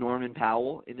to throw Norman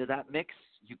Powell into that mix,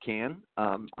 you can.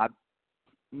 I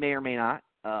may or may not,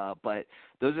 but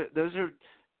those are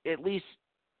at least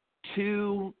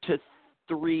 2 to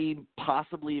 3,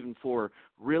 possibly even 4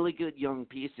 really good young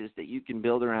pieces that you can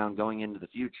build around going into the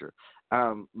future.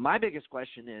 My biggest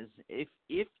question is,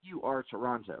 if you are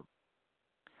Toronto,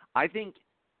 I think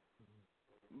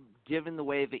given the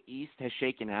way the East has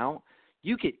shaken out,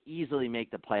 you could easily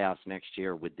make the playoffs next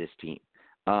year with this team.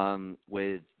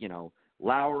 With,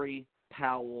 Lowry,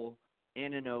 Powell,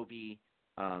 Anunoby,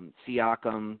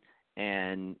 Siakam,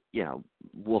 and,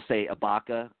 we'll say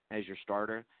Ibaka as your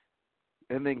starter.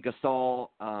 and then Gasol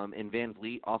and Van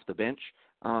Vliet off the bench.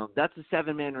 That's a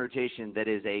 7-man rotation that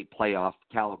is a playoff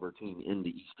caliber team in the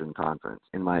Eastern Conference,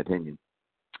 in my opinion.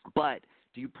 But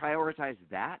do you prioritize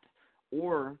that,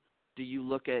 or do you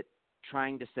look at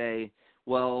trying to say,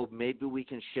 well, maybe we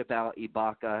can ship out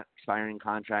Ibaka, expiring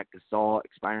contract, Gasol,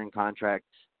 expiring contract,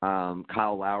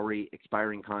 Kyle Lowry,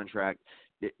 expiring contract?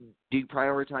 Do you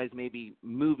prioritize maybe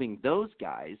moving those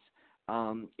guys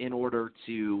in order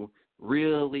to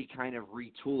really kind of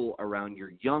retool around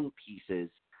your young pieces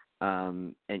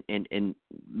and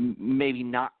maybe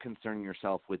not concern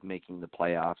yourself with making the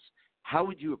playoffs? How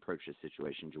would you approach this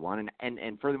situation, Juwan?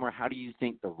 And furthermore, how do you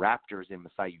think the Raptors and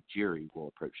Masai Ujiri will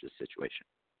approach this situation?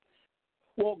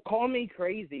 Well, call me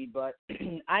crazy, but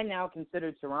I now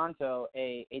consider Toronto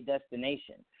a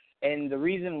destination. And the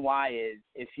reason why is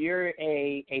if you're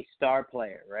a star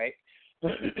player, right,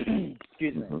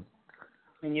 excuse me,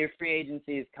 and your free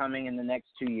agency is coming in the next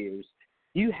 2 years,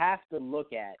 you have to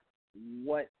look at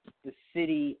what the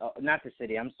city, not the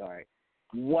city, I'm sorry,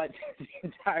 what the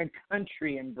entire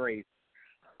country embraced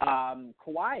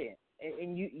Kawhi in.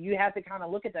 And you have to kind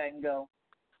of look at that and go,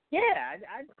 yeah,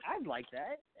 I'd like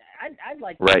that. I'd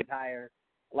like the entire,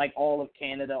 like all of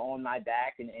Canada on my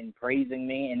back and praising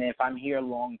me. And if I'm here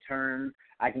long term,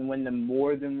 I can win them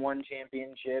more than one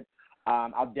championship.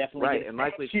 I'll definitely right. And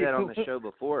like we said on the show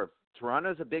before,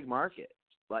 Toronto's a big market.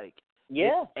 Like,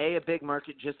 yeah, it's a big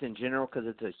market just in general because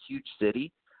it's a huge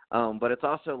city. But it's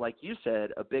also, like you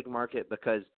said, a big market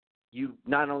because you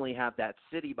not only have that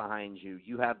city behind you,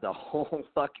 you have the whole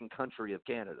fucking country of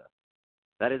Canada.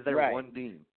 That is their one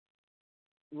team.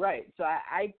 Right. So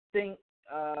I think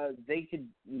they could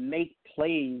make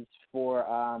plays for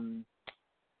a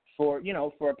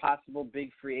possible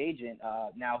big free agent.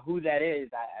 Now, who that is,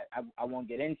 I won't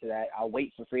get into that. I'll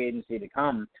wait for free agency to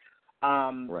come.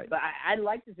 Right. But I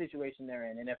like the situation they're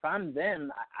in, and if I'm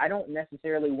them, I don't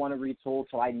necessarily want to retool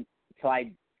till I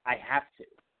have to,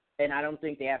 and I don't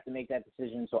think they have to make that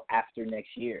decision until after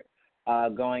next year,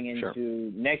 going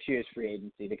into next year's free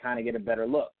agency to kind of get a better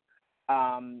look.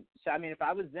 So, I mean, if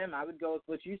I was them, I would go with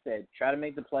what you said. Try to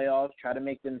make the playoffs. Try to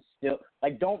make them still –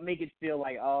 like, don't make it feel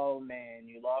like, oh, man,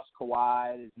 you lost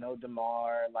Kawhi. There's no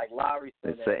DeMar. Like, Lowry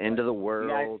said it's the end of the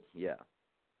world. Yeah.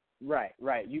 Right.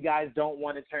 You guys don't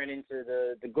want to turn into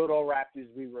the good old Raptors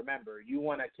we remember. You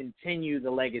want to continue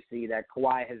the legacy that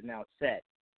Kawhi has now set,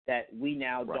 that we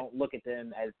now don't look at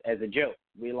them as a joke.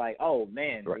 We're like, oh,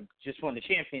 man, they just won the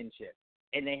championship.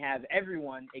 And they have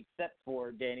everyone except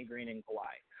for Danny Green and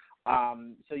Kawhi.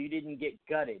 So you didn't get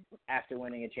gutted after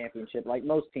winning a championship like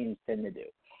most teams tend to do.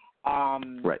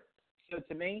 So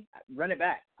to me, run it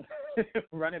back.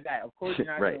 Run it back. Of course, you're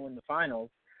not going to win the finals,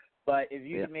 but if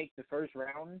you can make the first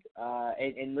round,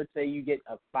 and let's say you get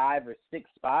a 5 or 6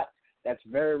 spot, that's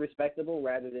very respectable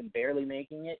rather than barely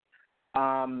making it.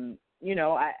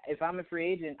 If I'm a free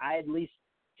agent, I at least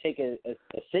take a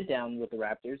sit down with the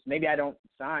Raptors. Maybe I don't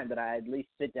sign, but I at least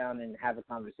sit down and have a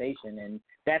conversation. And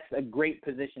that's a great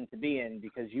position to be in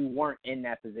because you weren't in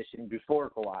that position before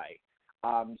Kawhi.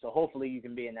 So hopefully you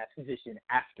can be in that position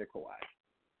after Kawhi.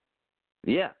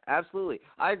 Yeah, absolutely.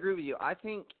 I agree with you. I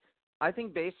think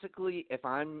basically if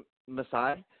I'm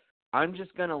Masai, I'm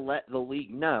just going to let the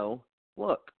league know,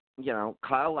 look,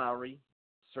 Kyle Lowry,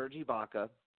 Serge Ibaka,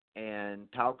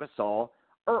 and Pau Gasol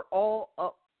are all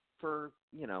up for,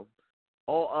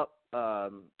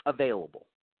 available.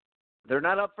 They're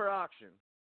not up for auction.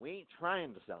 We ain't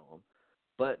trying to sell them,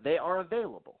 but they are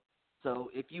available. So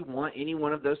if you want any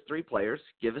one of those 3 players,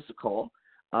 give us a call.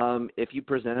 If you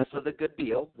present us with a good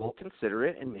deal, we'll consider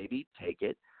it and maybe take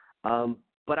it.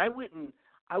 But I wouldn't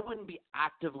be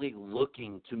actively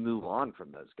looking to move on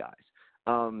from those guys.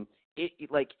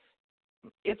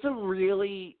 It's a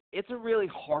really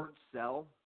hard sell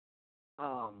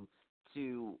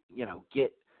to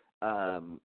get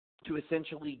to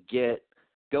essentially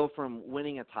go from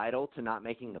winning a title to not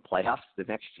making the playoffs the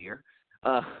next year.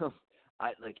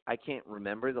 I can't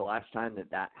remember the last time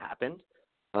that happened.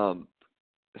 I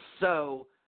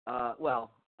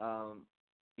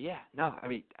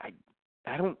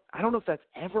don't know if that's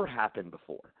ever happened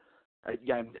before. I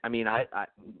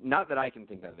not that I can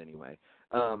think of anyway.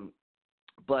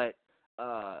 But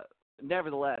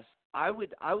nevertheless, I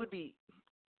would be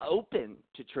open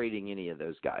to trading any of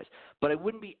those guys, but I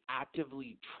wouldn't be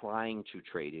actively trying to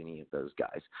trade any of those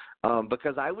guys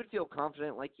because I would feel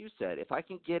confident, like you said, if I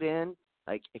can get in,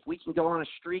 like if we can go on a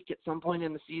streak at some point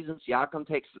in the season, Siakam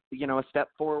takes a step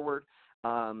forward,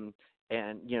 and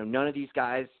none of these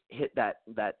guys hit that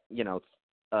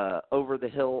over the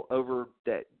hill, over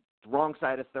that wrong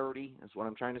side of 30 is what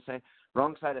I'm trying to say,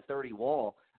 wrong side of 30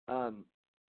 wall.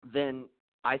 Then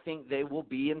I think they will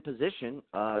be in position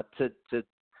to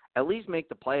at least make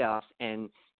the playoffs. And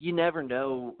you never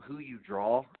know who you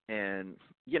draw. And,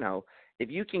 if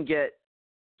you can get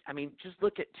 – I mean, just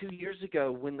look at 2 years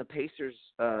ago when the Pacers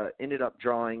ended up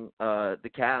drawing the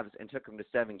Cavs and took them to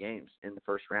 7 games in the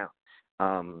first round.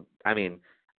 I mean,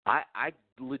 I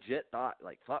legit thought,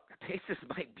 like, fuck, the Pacers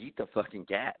might beat the fucking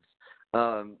Cavs.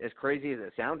 As crazy as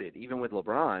it sounded, even with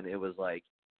LeBron, it was like,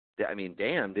 I mean,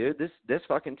 damn, dude, this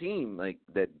fucking team, like,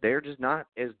 that they're just not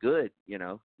as good,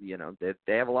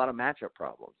 they have a lot of matchup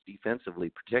problems, defensively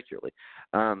particularly.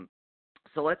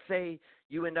 So let's say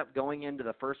you end up going into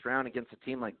the first round against a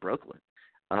team like Brooklyn.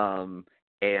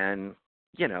 And,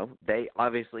 they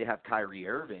obviously have Kyrie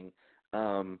Irving.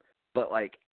 But,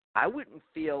 like, I wouldn't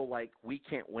feel like we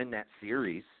can't win that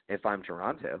series if I'm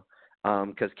Toronto,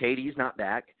 because KD's not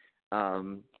back.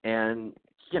 And,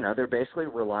 they're basically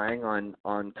relying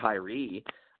on Kyrie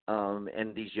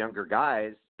and these younger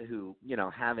guys who,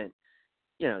 haven't,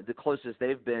 the closest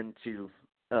they've been to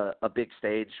a big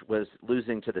stage was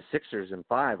losing to the Sixers in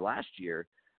 5 last year.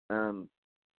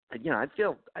 I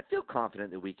feel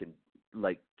confident that we can,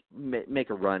 like, make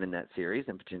a run in that series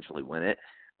and potentially win it.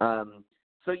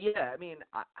 So, yeah, I mean,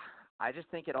 I just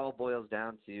think it all boils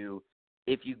down to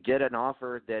if you get an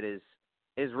offer that is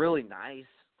really nice,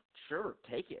 sure,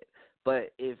 take it.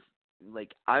 But if,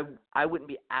 like, I wouldn't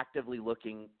be actively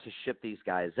looking to ship these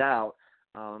guys out,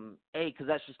 A, because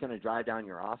that's just going to drive down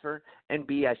your offer, and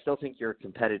B, I still think you're a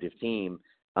competitive team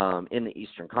in the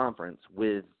Eastern Conference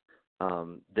with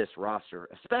this roster,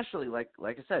 especially, like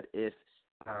I said, if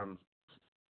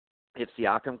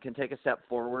Siakam can take a step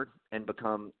forward and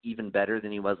become even better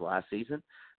than he was last season,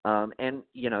 and,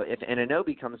 if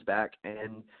Anunoby comes back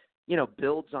and,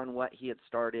 builds on what he had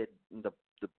started the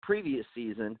previous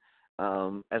season,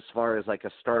 as far as like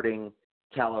a starting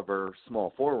caliber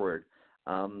small forward,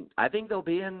 I think they'll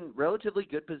be in relatively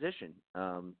good position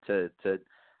to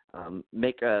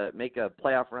make a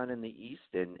playoff run in the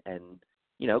East and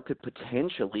could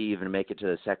potentially even make it to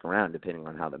the second round depending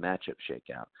on how the matchups shake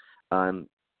out.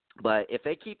 But if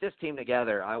they keep this team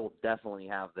together, I will definitely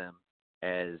have them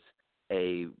as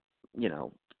a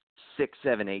 6,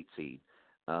 7, 8 seed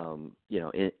in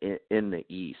the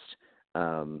East.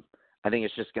 I think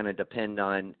it's just going to depend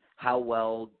on how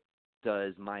well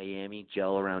does Miami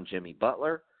gel around Jimmy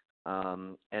Butler,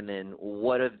 and then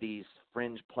what of these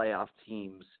fringe playoff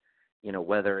teams,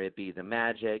 whether it be the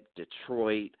Magic,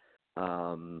 Detroit,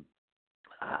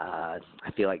 I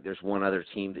feel like there's one other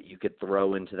team that you could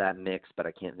throw into that mix, but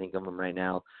I can't think of them right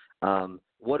now.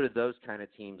 What do those kind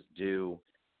of teams do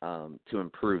to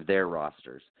improve their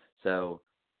rosters? So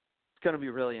it's going to be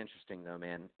really interesting, though,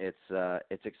 man.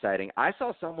 It's exciting. I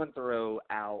saw someone throw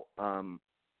out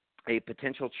a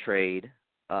potential trade,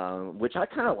 which I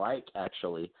kind of like,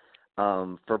 actually,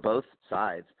 for both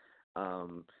sides.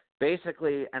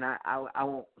 Basically, and I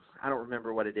don't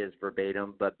remember what it is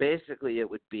verbatim, but basically it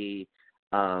would be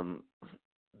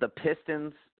the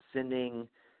Pistons sending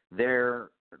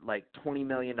their like $20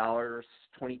 million, $22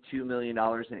 million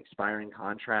in expiring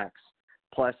contracts,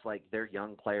 plus like their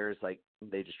young players, like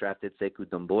they just drafted Sekou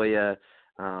Doumbouya,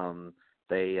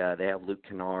 they have Luke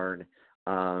Kennard,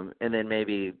 and then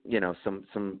maybe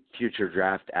some future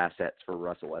draft assets for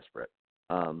Russell Westbrook.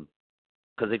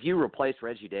 Because if you replace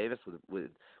Reggie Davis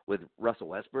with Russell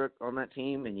Westbrook on that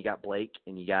team, and you got Blake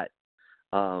and you got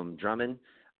Drummond,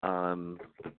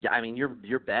 yeah, I mean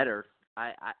you're better.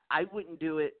 I wouldn't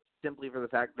do it simply for the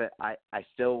fact that I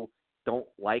still don't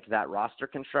like that roster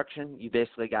construction. You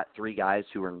basically got 3 guys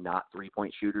who are not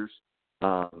 3-point shooters,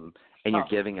 and you're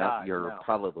giving up your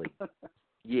probably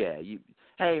yeah.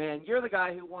 Hey man, you're the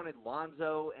guy who wanted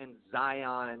Lonzo and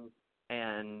Zion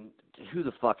and who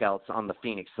the fuck else on the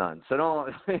Phoenix Suns. So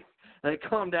don't like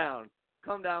calm down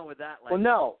with that. Like,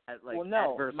 no.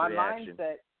 Adverse My reaction.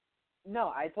 mindset. No,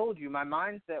 I told you my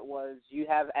mindset was you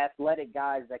have athletic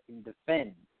guys that can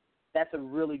defend. That's a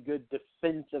really good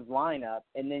defensive lineup,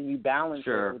 and then you balance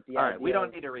it with the All idea right, we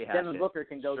don't need to rehash Devin it. Booker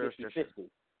can go get you 50.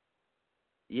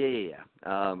 Yeah.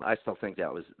 I still think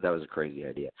that was a crazy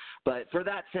idea. But for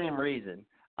that same reason,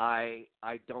 I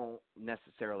don't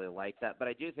necessarily like that. But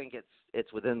I do think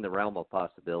it's within the realm of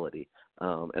possibility.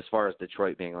 As far as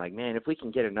Detroit being like, man, if we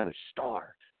can get another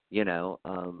star,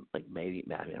 like maybe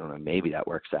I don't know, maybe that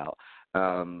works out.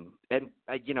 And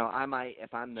I might,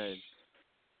 if I'm the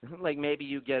like maybe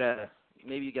you get a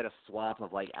swap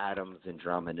of like Adams and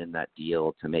Drummond in that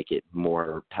deal to make it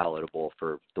more palatable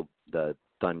for the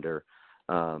Thunder.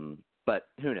 But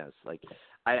who knows? Like,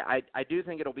 I do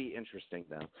think it'll be interesting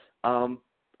though.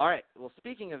 All right. Well,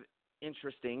 speaking of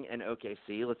interesting and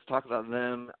OKC, let's talk about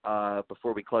them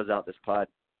before we close out this pod.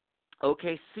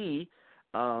 OKC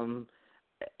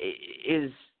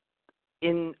is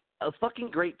in a fucking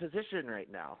great position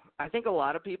right now. I think a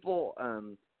lot of people,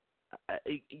 kind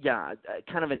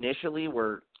of initially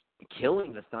were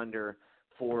killing the Thunder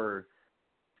for,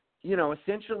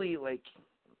 essentially like,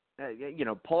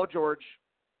 Paul George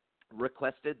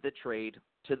requested the trade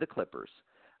to the Clippers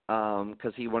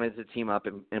because he wanted to team up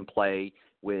and play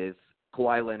with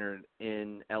Kawhi Leonard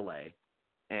in L.A.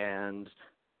 And,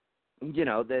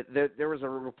 there was a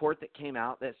report that came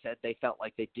out that said they felt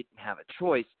like they didn't have a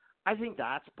choice. I think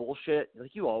that's bullshit.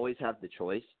 Like, you always have the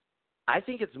choice. I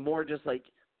think it's more just like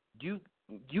you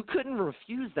couldn't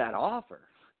refuse that offer.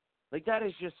 Like, that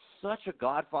is just such a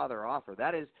Godfather offer.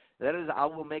 That is I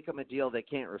will make them a deal they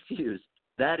can't refuse.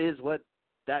 That is what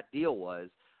that deal was.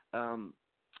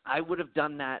 I would have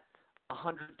done that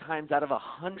 100 times out of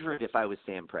 100 if I was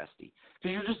Sam Presti,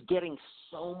 because you're just getting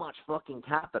so much fucking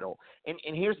capital. And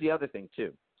here's the other thing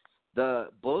too: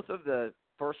 both of the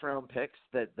first round picks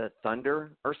that the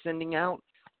Thunder are sending out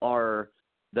are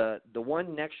the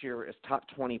one next year is top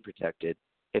 20 protected.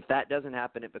 If that doesn't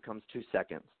happen, it becomes 2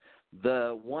 seconds.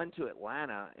 The one to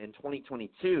Atlanta in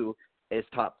 2022 is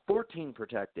top 14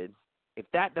 protected. If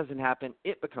that doesn't happen,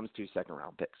 it becomes 2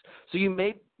 second-round picks. So you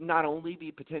may not only be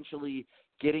potentially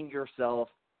getting yourself,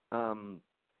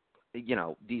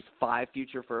 these 5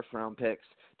 future first-round picks,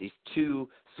 these 2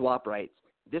 swap rights.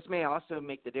 This may also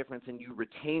make the difference in you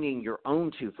retaining your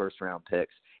own 2 first-round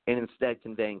picks and instead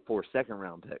conveying 4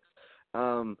 second-round picks.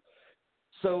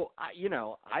 So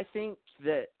I think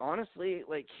that honestly,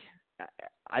 like,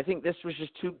 I think this was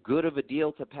just too good of a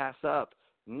deal to pass up.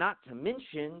 Not to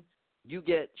mention, you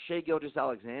get Shai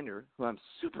Gilgeous-Alexander, who I'm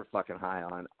super fucking high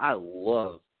on. I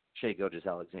love Shai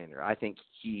Gilgeous-Alexander. I think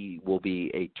he will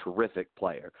be a terrific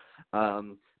player.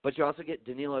 But you also get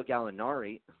Danilo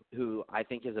Gallinari, who I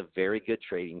think is a very good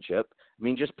trading chip. I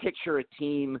mean, just picture a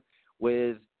team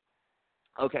with,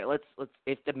 okay, let's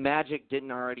if the Magic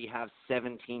didn't already have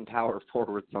 17 power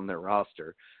forwards on their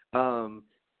roster,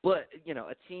 but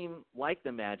a team like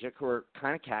the Magic who are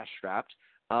kind of cash strapped,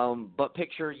 but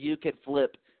picture you could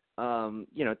flip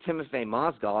Timofey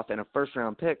Mozgov and a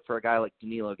first-round pick for a guy like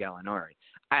Danilo Gallinari.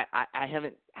 I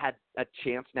haven't had a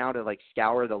chance now to, like,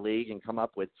 scour the league and come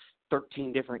up with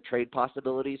 13 different trade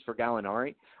possibilities for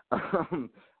Gallinari,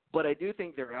 but I do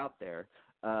think they're out there.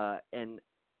 And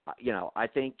I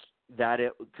think that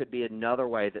it could be another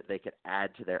way that they could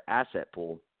add to their asset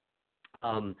pool.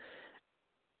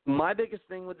 My biggest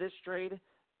thing with this trade,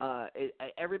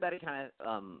 everybody kind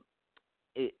of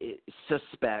it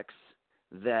suspects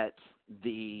that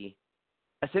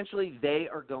essentially they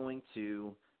are going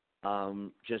to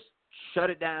just shut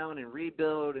it down and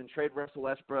rebuild and trade Russell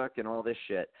Westbrook and all this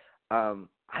shit.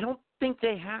 I don't think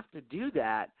they have to do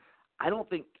that.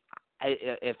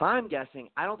 If I'm guessing,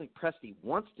 I don't think Presti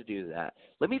wants to do that.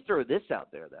 Let me throw this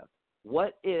out there, though.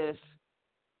 What if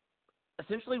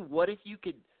you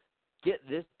could get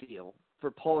this deal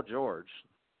for Paul George,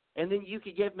 and then you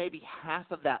could give maybe half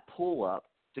of that pull up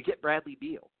to get Bradley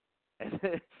Beal?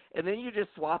 And then you just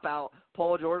swap out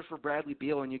Paul George for Bradley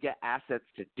Beal, and you get assets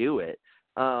to do it.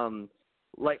 I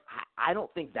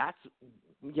don't think that's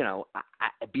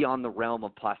beyond the realm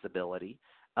of possibility.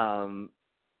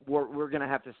 We're going to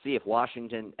have to see if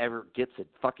Washington ever gets a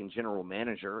fucking general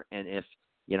manager, and if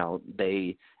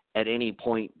they at any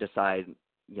point decide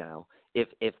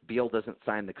if Beal doesn't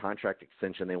sign the contract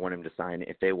extension they want him to sign,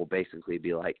 if they will basically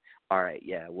be like, all right,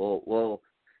 yeah, we'll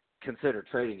consider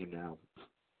trading him now.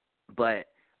 But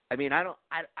I mean, I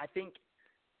think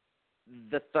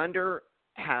the Thunder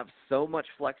have so much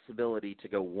flexibility to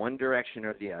go one direction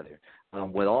or the other.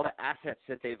 With all the assets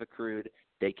that they've accrued,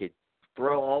 they could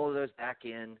throw all of those back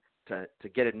in to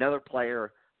get another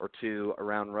player or two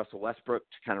around Russell Westbrook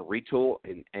to kind of retool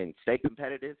and stay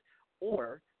competitive,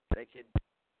 or they could,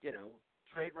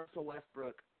 trade Russell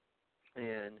Westbrook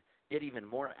and get even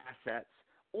more assets,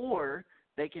 or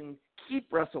they can keep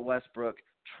Russell Westbrook,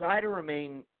 try to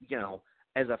remain,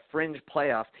 as a fringe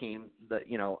playoff team, that,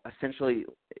 essentially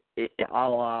a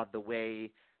la the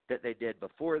way that they did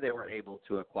before they were able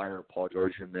to acquire Paul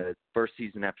George in the first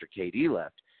season after KD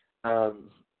left.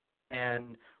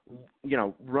 And,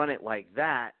 run it like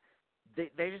that.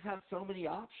 They just have so many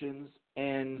options,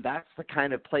 and that's the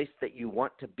kind of place that you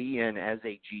want to be in as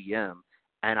a GM.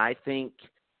 And I think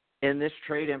in this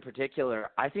trade in particular,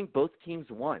 I think both teams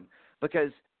won,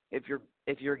 because if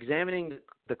you're examining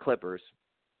the Clippers,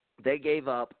 they gave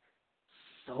up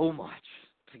so much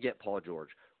to get Paul George,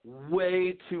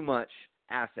 way too much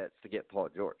assets to get Paul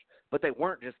George. But they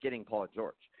weren't just getting Paul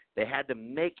George. They had to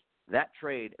make that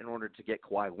trade in order to get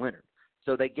Kawhi Leonard.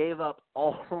 So they gave up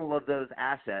all of those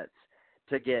assets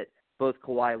to get both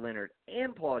Kawhi Leonard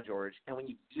and Paul George. And when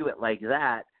you do it like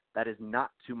that, that is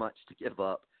not too much to give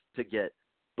up to get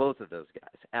both of those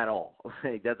guys at all.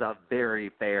 Like, that's a very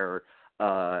fair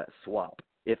swap,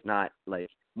 if not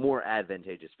like more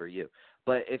advantageous for you.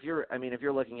 But if you're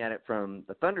looking at it from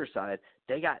the Thunder side,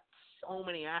 they got so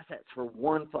many assets for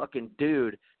one fucking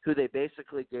dude who they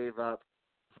basically gave up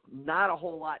not a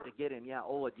whole lot to get him. Yeah,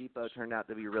 Oladipo turned out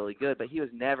to be really good, but he was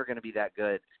never going to be that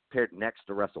good paired next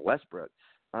to Russell Westbrook.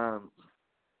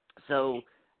 So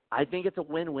I think it's a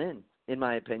win-win, in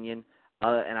my opinion.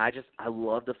 And I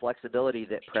love the flexibility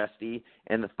that Presti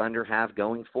and the Thunder have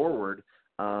going forward.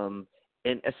 And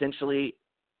essentially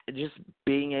just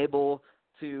being able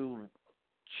to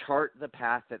chart the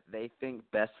path that they think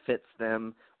best fits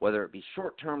them, whether it be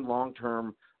short-term,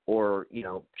 long-term, or,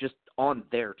 just on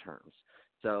their terms.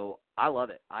 So I love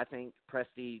it. I think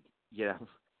Presti,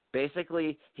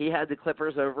 basically he had the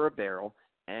Clippers over a barrel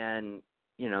and,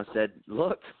 said,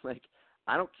 look, like,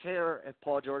 I don't care if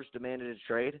Paul George demanded a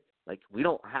trade. Like, we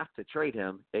don't have to trade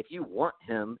him. If you want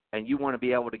him and you want to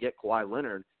be able to get Kawhi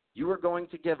Leonard, you are going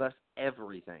to give us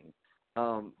everything,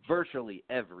 virtually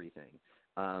everything.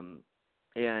 And,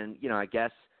 I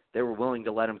guess they were willing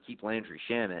to let him keep Landry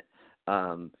Shamet.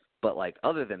 But, like,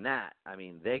 other than that, I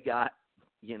mean, they got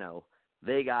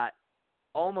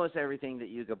almost everything that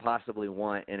you could possibly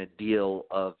want in a deal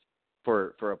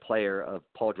for a player of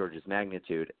Paul George's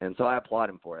magnitude. And so I applaud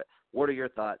him for it. What are your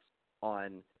thoughts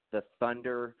on the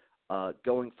Thunder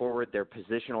going forward, their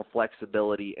positional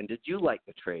flexibility, and did you like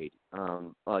the trade,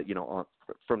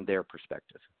 from their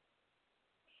perspective?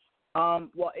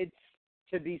 Well, it's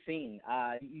to be seen.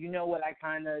 What I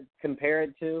kind of compare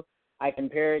it to? I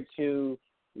compare it to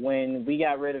when we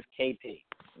got rid of KP,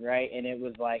 right? And it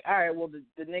was like, all right, well,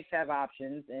 the Knicks have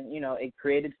options, and, it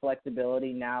created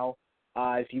flexibility. Now,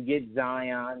 if you get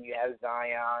Zion, you have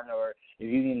Zion, or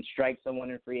if you can strike someone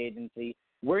in free agency,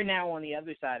 we're now on the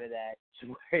other side of that,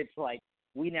 where it's like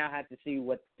we now have to see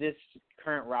what this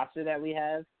current roster that we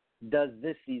have does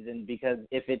this season, because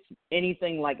if it's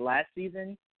anything like last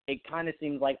season, it kind of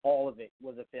seems like all of it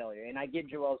was a failure. And I get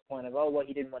Joel's point of,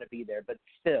 he didn't want to be there, but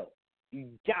still, you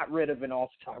got rid of an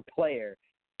all-star player,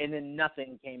 and then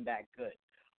nothing came back good,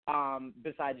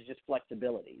 besides just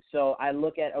flexibility. So I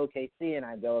look at OKC and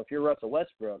I go, if you're Russell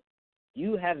Westbrook,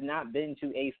 you have not been to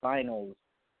a finals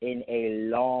in a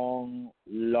long,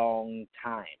 long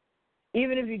time.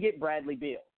 Even if you get Bradley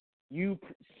Beal, you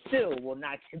still will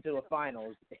not get to a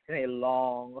finals in a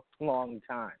long, long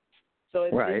time. So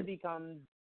it then becomes,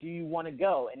 do you want to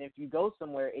go? And if you go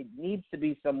somewhere, it needs to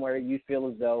be somewhere you feel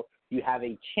as though you have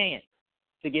a chance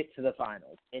to get to the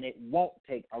finals, and it won't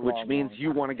take a long time. Which means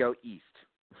you want to go east.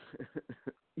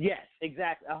 Yes,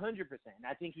 exactly, 100%.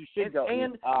 I think you should go east.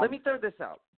 And let me throw this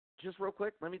out. Just real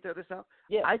quick, let me throw this out.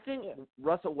 Yeah, I think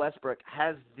Russell Westbrook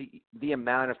has the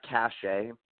amount of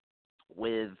cachet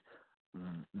with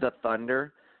the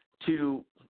Thunder to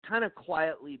kind of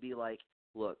quietly be like,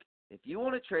 look, if you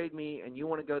want to trade me and you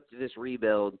want to go through this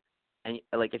rebuild, and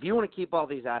like if you want to keep all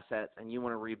these assets and you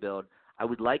want to rebuild, I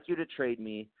would like you to trade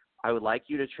me. I would like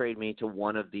you to trade me to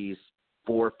one of these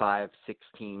 4, 5, 6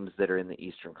 teams that are in the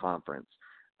Eastern Conference.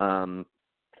 And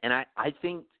I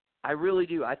think I really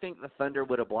do. I think the Thunder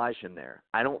would oblige him there.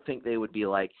 I don't think they would be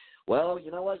like, well, you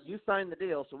know what? You signed the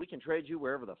deal, so we can trade you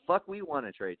wherever the fuck we want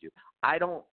to trade you. I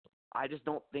just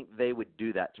don't think they would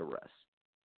do that to Russ.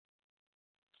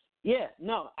 Yeah,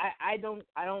 no, I don't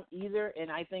either.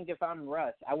 And I think if I'm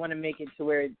Russ, I want to make it to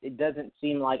where it doesn't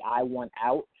seem like I want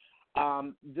out.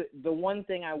 The one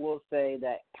thing I will say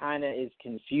that kind of is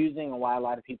confusing and why a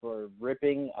lot of people are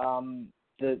ripping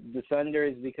the Thunder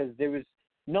is because there was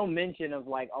no mention of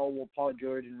like, oh, well, Paul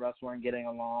George and Russ weren't getting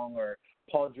along, or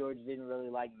Paul George didn't really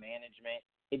like management.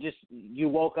 It just, you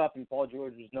woke up and Paul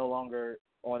George was no longer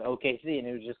on OKC, and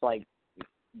it was just like,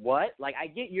 what? Like, I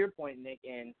get your point, Nick,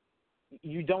 and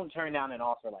you don't turn down an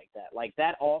offer like that. Like,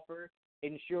 that offer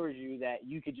ensures you that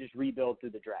you could just rebuild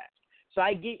through the draft. So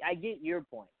I get your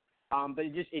point. But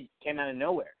it came out of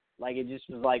nowhere. Like, it just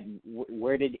was like,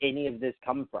 where did any of this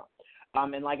come from?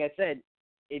 And like I said,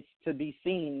 it's to be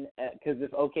seen, because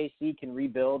if OKC can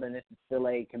rebuild and this is still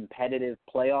a competitive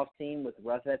playoff team with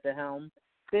Russ at the helm,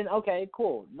 then okay,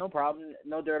 cool, no problem,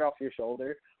 no dirt off your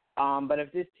shoulder. But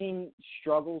if this team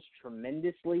struggles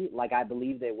tremendously, like I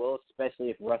believe they will, especially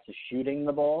if Russ is shooting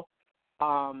the ball,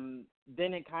 then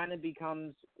it kind of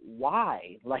becomes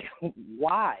why? Like,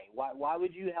 why? Why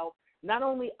would you help not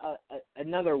only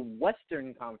another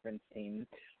Western Conference team,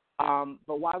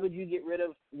 but why would you get rid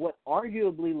of what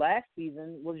arguably last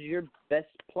season was your best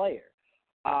player?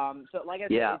 So, like I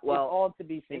said, it's all to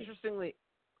be seen.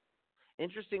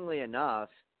 Interestingly enough,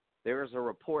 there was a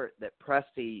report that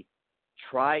Presti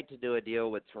tried to do a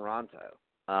deal with Toronto,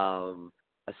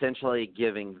 essentially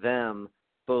giving them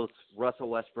both Russell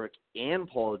Westbrook and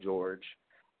Paul George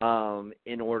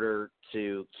in order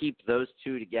to keep those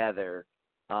two together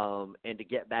and to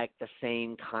get back the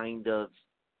same kind of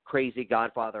crazy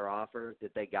Godfather offer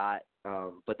that they got,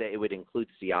 but that it would include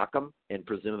Siakam and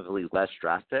presumably less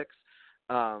draft picks.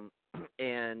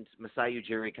 And Masai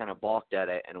Ujiri kind of balked at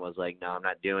it and was like, no, I'm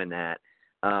not doing that.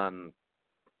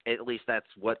 At least that's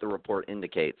what the report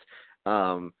indicates.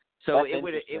 So it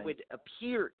would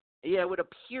appear, it would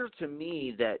appear to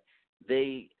me that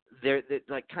they're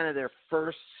like kind of their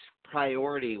first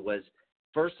priority was,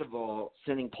 first of all,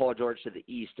 sending Paul George to the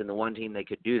East, and the one team they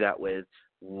could do that with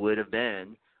would have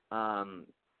been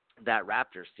that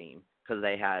Raptors team, because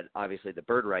they had obviously the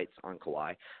bird rights on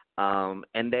Kawhi,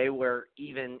 and they were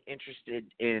even interested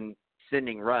in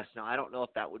sending Russ. Now, I don't know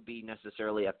if that would be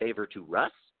necessarily a favor to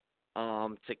Russ,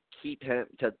 to keep him,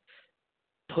 to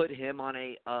put him on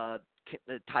a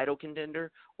title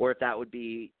contender, or if that would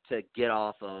be to get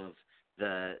off of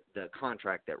the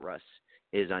contract that Russ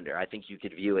is under. I think you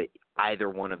could view it either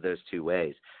one of those two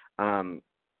ways.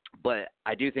 But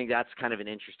I do think that's kind of an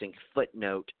interesting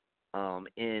footnote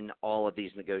in all of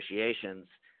these negotiations,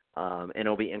 and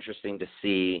it'll be interesting to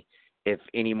see if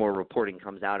any more reporting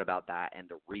comes out about that and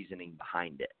the reasoning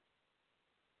behind it.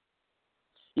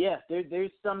 Yeah,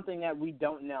 there's something that we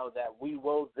don't know that we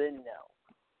will then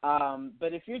know.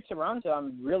 But if you're Toronto,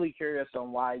 I'm really curious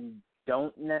on why you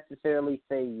don't necessarily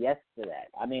say yes to that.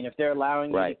 I mean, if they're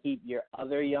allowing you to keep your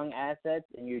other young assets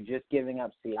and you're just giving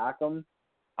up Siakam,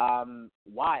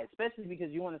 why? Especially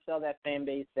because you want to sell that fan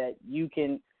base that you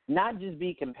can not just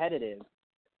be competitive,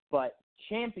 but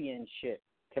championship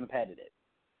competitive.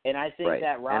 And I think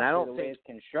that roster, the way it's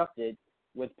constructed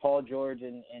with Paul George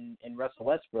and Russell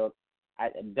Westbrook, I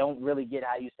don't really get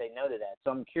how you say no to that.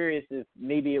 So I'm curious if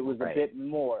maybe it was a bit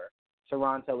more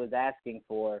Toronto was asking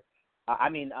for.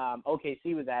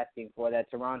 OKC was asking for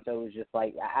that. Toronto was just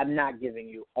like, I'm not giving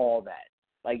you all that.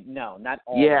 Like, no, not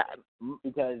all that.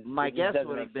 Because my guess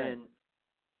would have been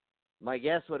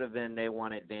they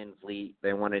wanted Van Vliet,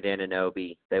 they wanted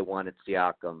Anunoby, they wanted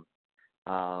Siakam,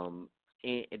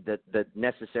 the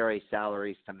necessary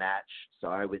salaries to match. So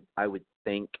I would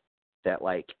think that,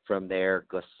 like, from there,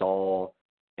 Gasol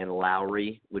and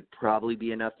Lowry would probably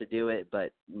be enough to do it,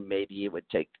 but maybe it would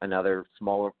take another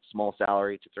small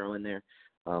salary to throw in there.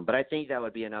 But I think that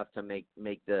would be enough to make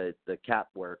the cap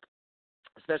work.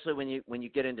 Especially when you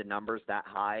get into numbers that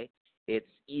high,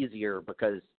 it's easier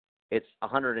because it's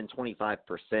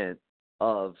 125%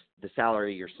 of the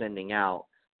salary you're sending out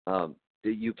that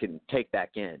you can take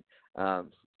back in.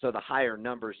 So the higher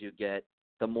numbers you get,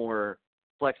 the more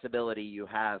flexibility you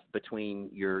have between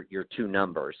your two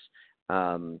numbers.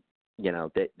 That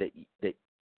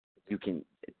you can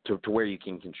to where you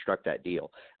can construct that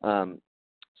deal.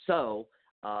 So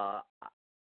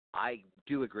I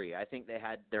do agree. I think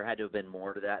there had to have been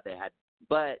more to that.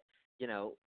 But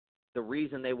the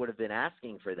reason they would have been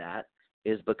asking for that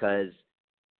is because,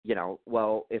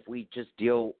 if we just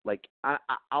deal, like,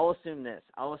 I'll assume this.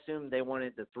 I'll assume they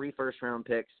wanted the 3 first-round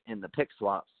picks and the pick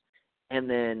swaps, and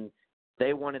then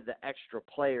they wanted the extra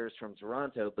players from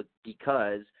Toronto, but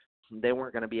because they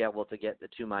weren't going to be able to get the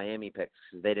 2 Miami picks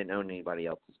because they didn't own anybody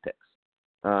else's picks.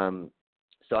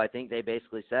 So I think they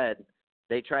basically said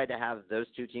they tried to have those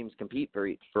two teams compete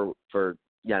for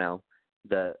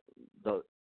the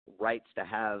rights to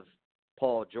have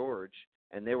Paul George,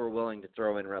 and they were willing to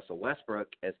throw in Russell Westbrook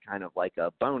as kind of like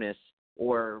a bonus,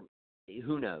 or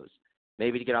who knows,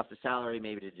 maybe to get off the salary,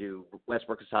 maybe to do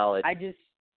Westbrook a solid.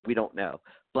 We don't know.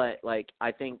 But, like,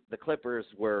 I think the Clippers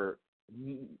were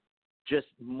just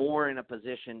more in a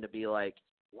position to be like,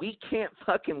 we can't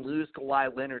fucking lose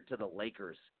Kawhi Leonard to the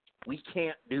Lakers. We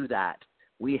can't do that.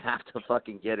 We have to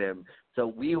fucking get him. So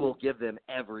we will give them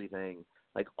everything,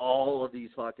 like all of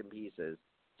these fucking pieces,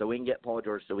 so we can get Paul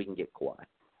George, so we can get Kawhi.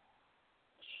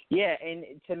 Yeah, and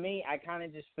to me, I kind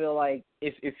of just feel like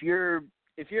if you're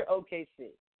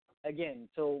OKC, again,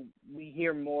 so we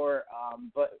hear more,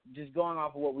 but just going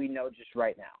off of what we know just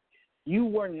right now, you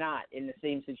were not in the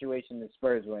same situation that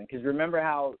Spurs were in. Because remember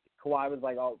how Kawhi was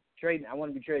like, "Oh, I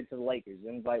want to be traded to the Lakers,"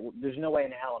 and it's like, well, there's no way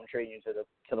in hell I'm trading you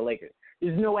to the Lakers.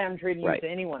 There's no way I'm trading you to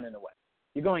anyone in the West.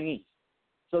 You're going East.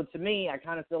 So to me, I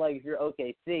kind of feel like if you're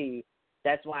OKC,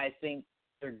 that's why I think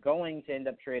they're going to end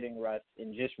up trading Russ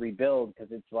and just rebuild,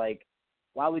 because it's like,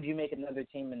 why would you make another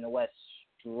team in the West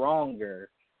stronger?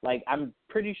 Like, I'm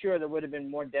pretty sure there would have been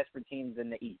more desperate teams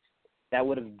in the East that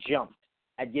would have jumped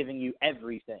at giving you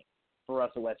everything for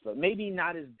Russell Westbrook. Maybe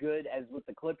not as good as what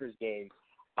the Clippers gave,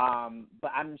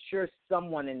 But I'm sure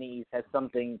someone in the East has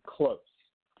something close.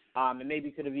 And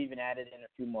maybe could have even added in a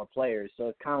few more players. So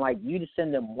it's kind of like you to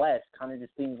send them west kind of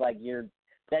just seems like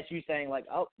that's you saying like,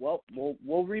 oh, well,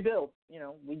 we'll rebuild. You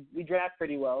know, we draft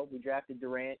pretty well. We drafted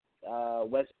Durant,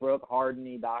 Westbrook, Harden,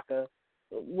 Ibaka.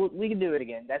 We can do it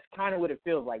again. That's kind of what it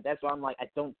feels like. That's why I'm like, I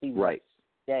don't see West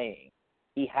staying.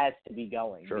 He has to be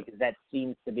going because that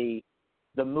seems to be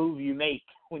the move you make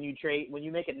when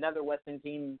you make another Western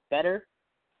team better.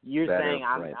 You're saying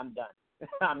I'm done.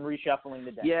 I'm reshuffling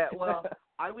the deck. Yeah, well,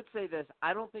 I would say this.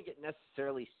 I don't think it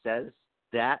necessarily says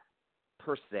that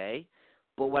per se,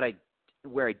 but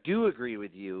where I do agree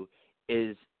with you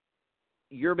is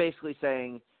you're basically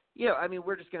saying, yeah, I mean,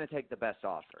 we're just going to take the best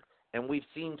offer. And we've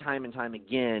seen time and time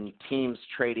again teams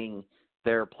trading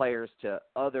their players to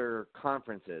other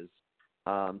conferences,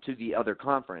 to the other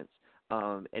conference,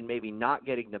 and maybe not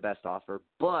getting the best offer,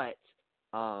 but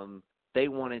they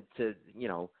wanted to,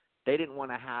 they didn't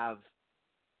want to have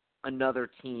another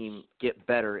team get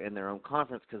better in their own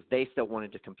conference because they still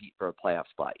wanted to compete for a playoff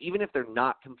spot. Even if they're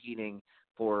not competing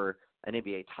for an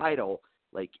NBA title,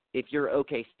 like if you're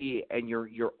OKC and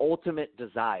your ultimate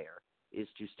desire is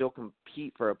to still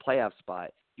compete for a playoff spot,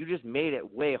 you just made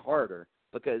it way harder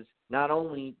because not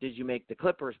only did you make the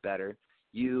Clippers better,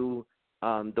 the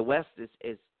West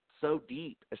is so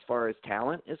deep as far as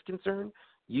talent is concerned.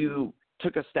 You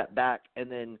took a step back,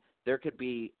 and then there could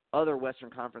be other Western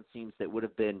Conference teams that would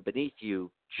have been beneath you,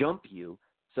 jump you,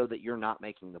 so that you're not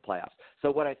making the playoffs.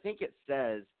 So what I think it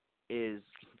says is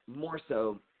more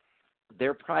so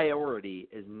their priority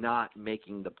is not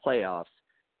making the playoffs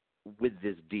with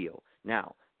this deal.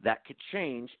 Now, that could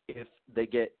change if they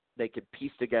could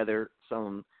piece together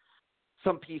some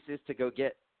pieces to go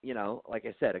get, like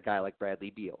I said, a guy like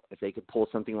Bradley Beal. If they could pull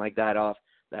something like that off,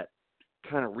 that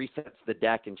kind of resets the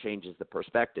deck and changes the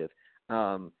perspective.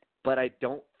 But I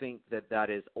don't think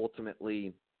that is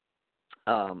ultimately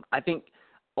I think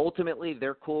ultimately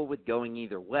they're cool with going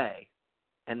either way,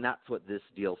 and that's what this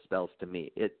deal spells to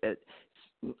me. It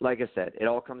like I said, it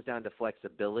all comes down to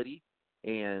flexibility,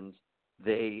 and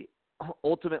they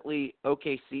ultimately,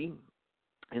 OKC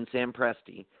and Sam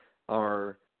Presti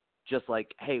are just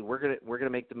like, hey, we're gonna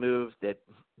make the move that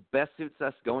best suits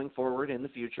us going forward in the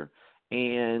future,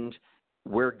 and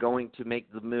we're going to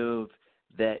make the move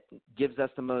that gives us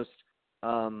the most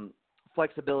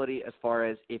flexibility as far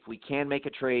as if we can make a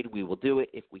trade, we will do it.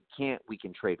 If we can't, we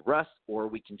can trade Russ, or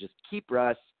we can just keep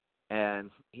Russ, and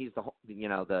he's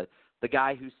the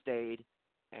guy who stayed,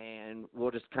 and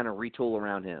we'll just kind of retool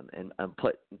around him and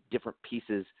put different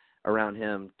pieces around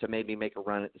him to maybe make a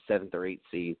run at the 7th or 8th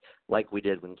seed like we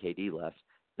did when KD left.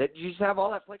 That you just have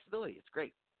all that flexibility. It's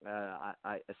great. I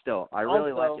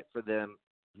really like it for them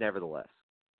nevertheless.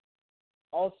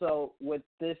 Also, with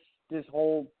this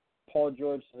whole Paul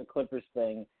George to the Clippers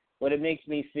thing, what it makes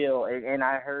me feel, and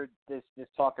I heard this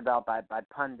talked about by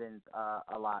pundits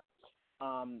a lot,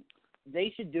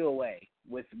 they should do away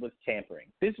with tampering.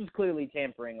 This was clearly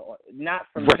tampering, not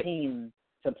from team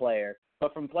to player,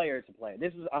 but from player to player.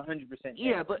 This was 100% tampering.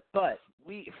 Yeah, but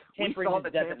tampering we saw the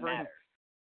doesn't tampering. matter.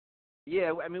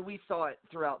 Yeah, I mean, we saw it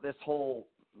throughout this whole,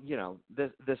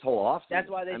 this whole offseason. That's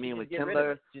why they should just get rid of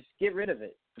it. Just get rid of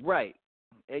it. Right.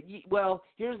 Well,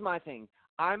 here's my thing.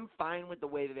 I'm fine with the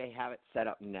way that they have it set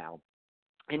up now.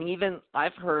 And even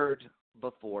I've heard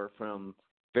before from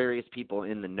various people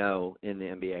in the know in the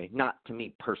NBA, not to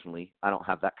me personally, I don't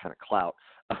have that kind of clout,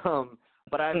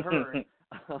 but I've heard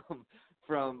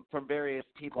from various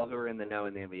people who are in the know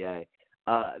in the NBA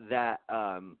that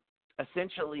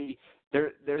essentially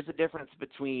there's a difference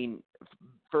between,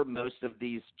 for most of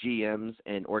these GMs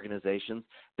and organizations,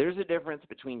 there's a difference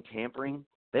between tampering.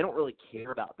 They don't really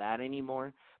care about that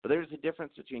anymore, but there's a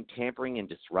difference between tampering and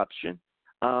disruption.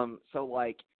 So,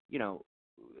 like,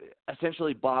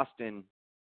 essentially Boston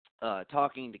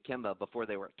talking to Kemba before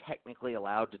they were technically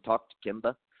allowed to talk to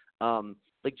Kemba.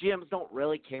 Like, GMs don't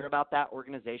really care about that.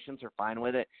 Organizations are fine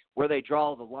with it. Where they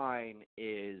draw the line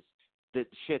is the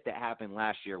shit that happened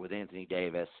last year with Anthony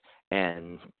Davis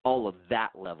and all of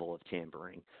that level of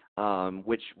tampering,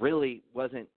 which really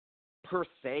wasn't per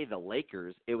se the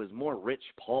Lakers. It was more Rich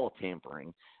Paul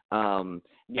tampering. And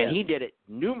he did it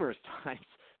numerous times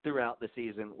throughout the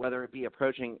season, whether it be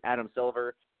approaching Adam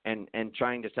Silver and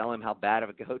trying to tell him how bad of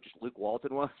a coach Luke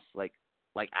Walton was, like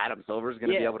Adam Silver's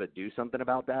going to be able to do something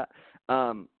about that.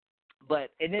 But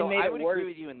and then so I would worse. agree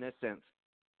with you in this sense.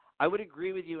 I would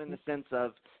agree with you in the sense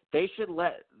of they should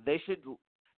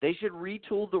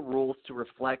retool the rules to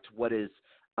reflect what is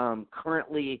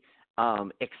currently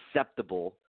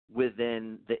acceptable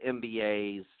within the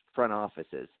NBA's front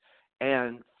offices.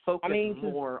 And focus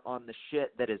more on the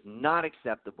shit that is not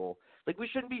acceptable. Like, we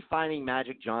shouldn't be fining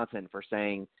Magic Johnson for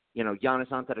saying, you know, Giannis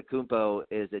Antetokounmpo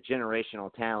is a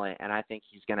generational talent, and I think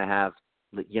he's going to have,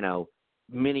 you know,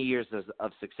 many years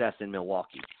of success in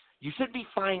Milwaukee. You should be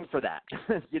fined for that,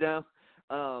 you know?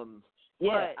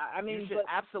 Yeah, I mean, you should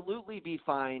absolutely be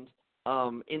fined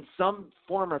in some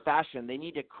form or fashion. They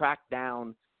need to crack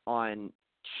down on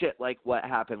shit like what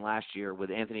happened last year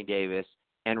with Anthony Davis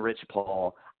and Rich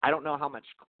Paul. I don't know how much,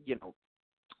 you know,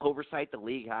 oversight the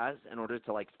league has in order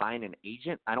to, like, find an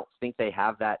agent. I don't think they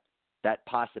have that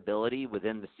possibility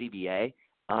within the CBA.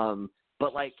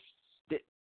 But, like,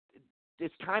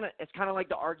 it's kind of like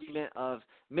the argument of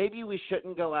maybe we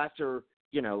shouldn't go after,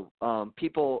 you know,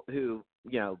 people who,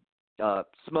 you know,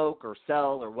 smoke or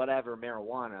sell or whatever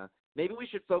marijuana. Maybe we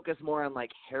should focus more on,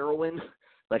 like, heroin.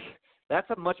 Like, that's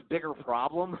a much bigger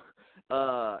problem.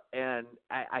 And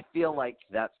I feel like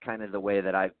that's kind of the way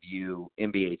that I view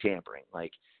NBA tampering.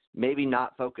 Like, maybe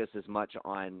not focus as much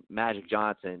on Magic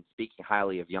Johnson speaking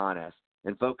highly of Giannis,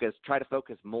 and try to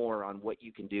focus more on what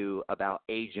you can do about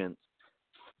agents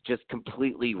just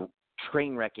completely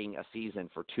train wrecking a season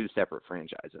for two separate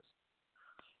franchises.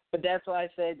 But that's why I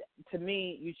said, to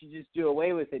me, you should just do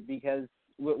away with it, because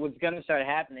what's going to start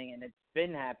happening, and it's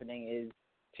been happening, is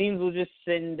teams will just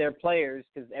send their players,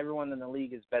 because everyone in the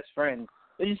league is best friends.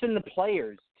 They just send the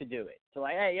players to do it. So,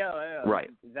 like, hey, yo, right.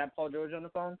 Is that Paul George on the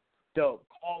phone? Dope.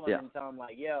 Call him Yeah. and tell him,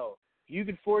 like, yo, if you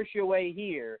could force your way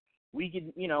here, we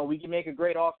could make a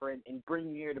great offer and bring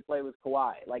you here to play with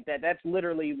Kawhi. Like, that's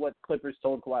literally what Clippers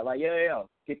told Kawhi. Like, yo,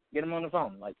 get him on the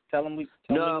phone. Like, tell him we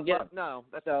can get him. No,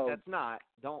 that's not.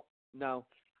 Don't, no.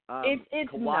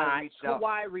 It's Kawhi not.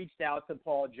 Kawhi reached out to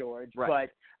Paul George, right.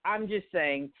 But I'm just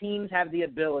saying teams have the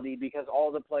ability, because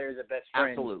all the players are best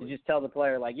friends, Absolutely. to just tell the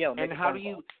player, like, yo, make and a how phone do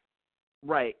you call.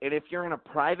 Right. And if you're in a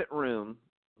private room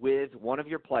with one of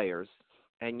your players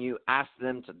and you ask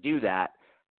them to do that,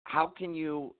 how can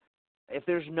you, if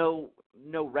there's no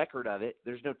record of it,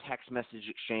 there's no text message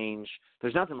exchange,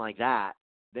 there's nothing like that,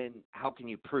 then how can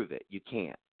you prove it? You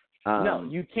can't. No,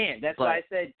 you can't. That's why I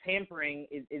said tampering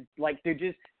is like, they're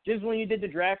just when you did the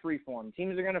draft reform,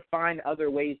 teams are going to find other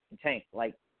ways to tank.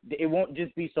 Like, it won't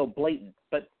just be so blatant,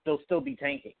 but they'll still be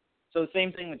tanking. So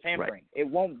same thing with tampering. Right. It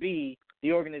won't be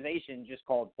the organization just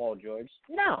called Paul George.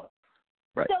 No.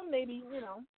 Right. So maybe,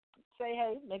 say,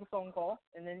 hey, make a phone call,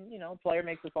 and then, player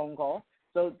makes a phone call.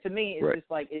 So to me, it's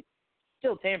just like, it's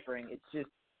still tampering. It's just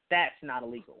that's not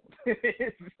illegal.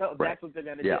 So that's what they're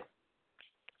going to do.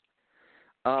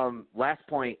 Last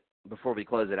point before we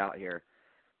close it out here.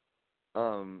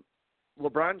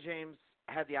 LeBron James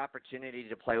had the opportunity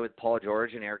to play with Paul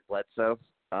George and Eric Bledsoe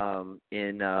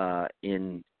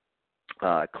in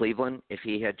Cleveland if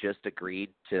he had just agreed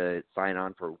to sign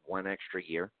on for one extra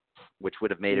year, which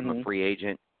would have made him a free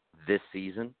agent this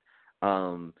season.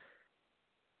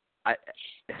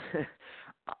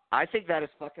 I think that is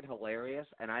fucking hilarious,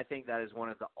 and I think that is one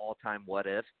of the all-time what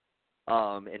ifs.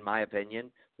 In my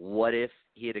opinion, what if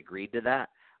he had agreed to that?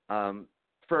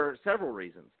 For several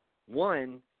reasons.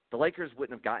 One, the Lakers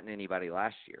wouldn't have gotten anybody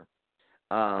last year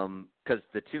because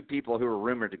the two people who were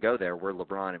rumored to go there were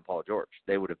LeBron and Paul George.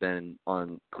 They would have been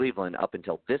on Cleveland up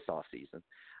until this offseason.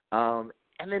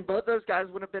 And then both those guys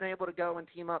would have been able to go and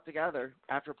team up together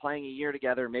after playing a year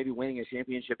together, maybe winning a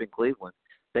championship in Cleveland.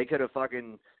 They could have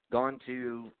fucking gone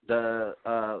to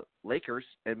the Lakers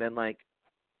and been like,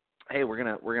 hey, we're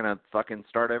gonna fucking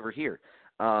start over here.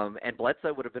 And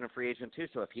Bledsoe would have been a free agent too,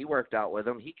 so if he worked out with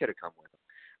him, he could have come with him.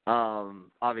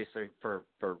 Obviously for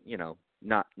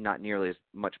not nearly as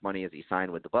much money as he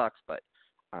signed with the Bucks, but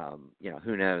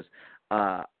who knows?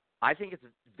 I think it's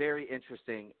very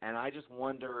interesting, and I just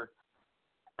wonder.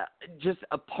 Just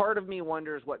a part of me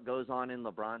wonders what goes on in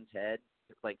LeBron's head,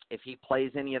 like if he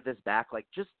plays any of this back, like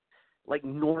just like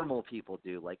normal people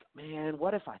do. Like, man,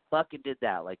 what if I fucking did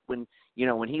that? Like when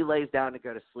he lays down to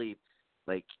go to sleep,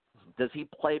 like does he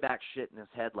play back shit in his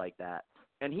head like that?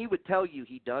 And he would tell you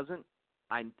he doesn't.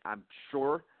 I'm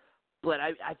sure, but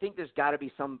I think there's got to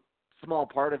be some small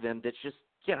part of him that's just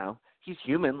he's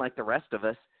human like the rest of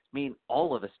us. I mean,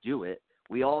 all of us do it.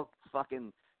 We all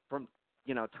fucking from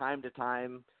time to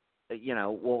time,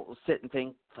 we'll sit and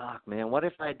think, fuck, man, what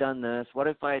if I had done this? What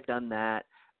if I had done that?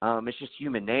 It's just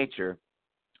human nature.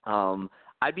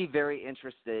 I'd be very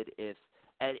interested if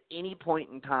at any point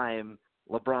in time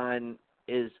LeBron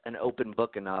is an open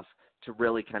book enough to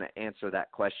really kind of answer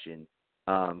that question.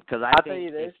 Because I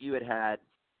think if you had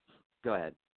go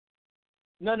ahead.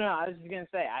 No, I was just going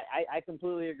to say, I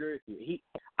completely agree with you.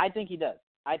 I think he does.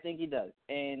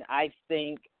 And I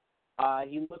think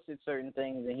he looks at certain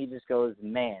things and he just goes,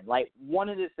 man. Like, one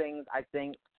of the things I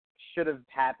think should have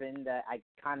happened that I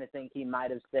kind of think he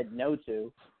might have said no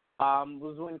to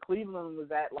was when Cleveland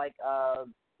was at like a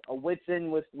wits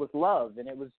end with Love, and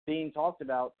it was being talked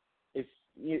about if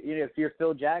if you're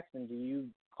Phil Jackson, do you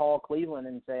call Cleveland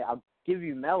and say, I'll give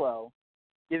you Melo,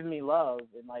 give me Love,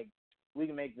 and like we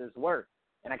can make this work.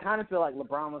 And I kind of feel like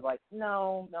LeBron was like,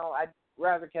 no, I'd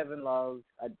rather Kevin Love.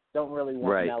 I don't really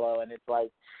want Melo, and it's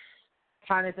like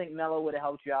kind of think Melo would have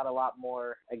helped you out a lot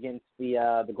more against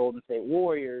the Golden State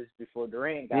Warriors before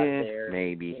Durant got there.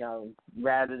 Maybe.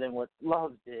 Rather than what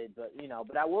Love did. But,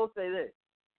 but I will say this.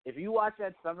 If you watch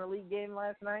that Summer League game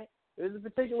last night, there was a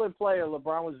particular player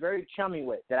LeBron was very chummy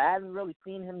with that I haven't really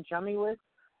seen him chummy with,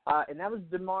 and that was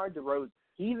DeMar DeRozan.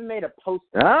 He even made a post,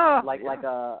 like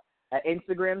an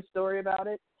Instagram story about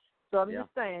it. So I'm just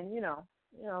saying,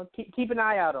 keep an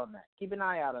eye out on that. Keep an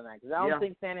eye out on that because I don't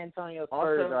think San Antonio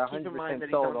Spurs are 100%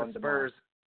 sold on Spurs.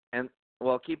 And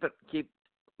keep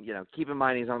in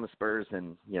mind he's on the Spurs,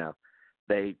 and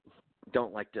they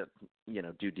don't like to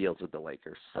do deals with the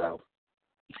Lakers. So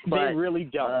they really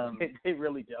don't. They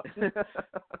really don't.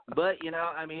 But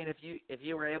if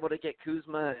you were able to get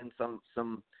Kuzma and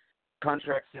some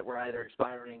contracts that were either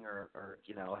expiring or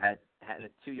had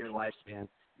a 2-year lifespan,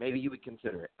 maybe you would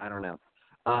consider it. I don't know.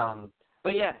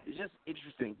 But yeah, it's just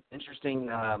interesting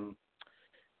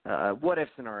what if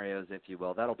scenarios, if you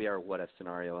will. That'll be our what if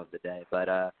scenario of the day. But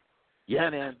yeah,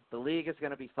 man, the league is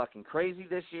going to be fucking crazy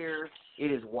this year. It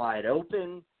is wide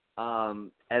open.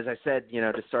 As I said,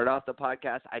 to start off the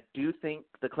podcast, I do think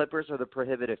the Clippers are the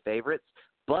prohibitive favorites,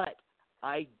 but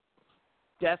I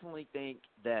definitely think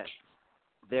that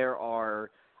there are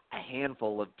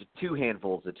two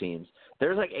handfuls of teams.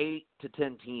 There's like 8 to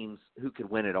 10 teams who could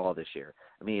win it all this year.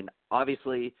 I mean,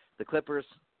 obviously the Clippers,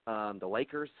 the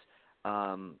Lakers,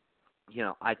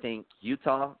 I think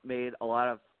Utah made a lot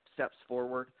of steps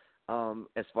forward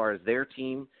as far as their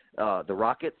team. The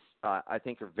Rockets, I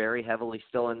think, are very heavily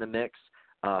still in the mix.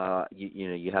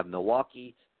 You have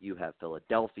Milwaukee, you have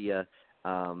Philadelphia.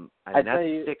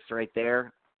 That's 6 right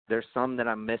there. There's some that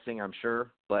I'm missing, I'm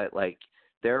sure, but like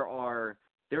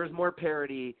there's more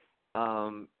parity.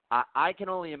 I can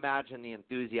only imagine the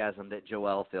enthusiasm that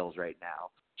Joel feels right now.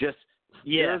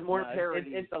 There's more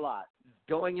parity. It's a lot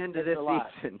going into this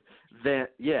season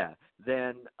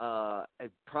than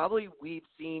probably we've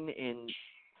seen in.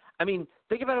 I mean,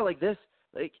 think about it like this: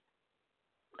 like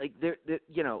there,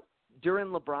 during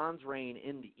LeBron's reign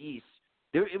in the East,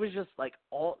 it was just like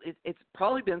it's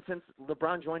probably been since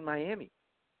LeBron joined Miami.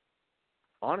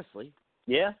 Honestly.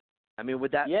 Yeah. I mean,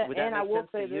 would that make sense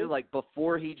to you? Like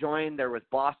before he joined, there was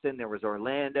Boston, there was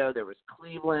Orlando, there was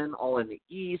Cleveland, all in the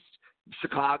East.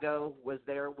 Chicago was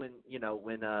there when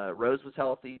Rose was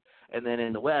healthy, and then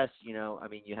in the West, you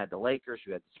had the Lakers,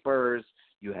 you had the Spurs,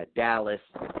 you had Dallas.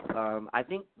 I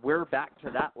think we're back to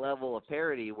that level of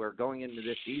parity. We're going into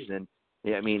this season.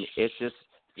 Yeah, I mean, it's just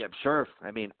sure.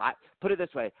 I mean, I put it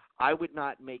this way: I would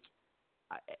not make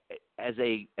as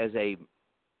a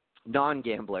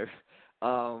non-gambler.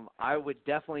 I would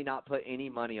definitely not put any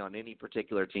money on any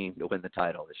particular team to win the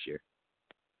title this year.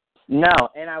 No,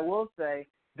 and I will say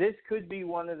this could be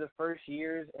one of the first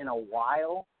years in a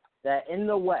while that in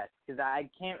the West, because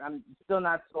I'm still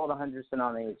not sold 100%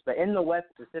 on the East, but in the West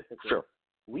specifically, sure,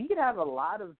 we could have a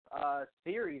lot of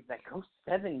series that go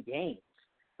 7 games.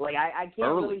 Like I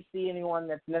can't really see anyone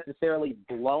that's necessarily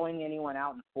blowing anyone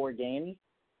out in 4 games.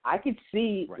 I could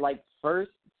see like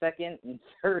first, second, and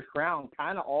third round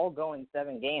kind of all going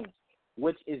 7 games,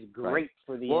 which is great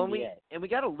for the NBA. And we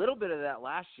got a little bit of that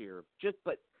last year,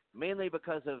 but mainly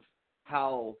because of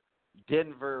how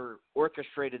Denver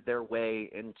orchestrated their way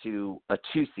into a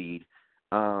 2 seed,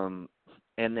 and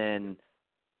then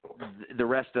the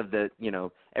rest of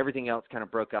everything else kind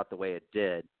of broke out the way it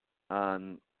did.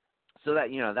 So that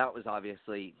that was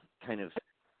obviously kind of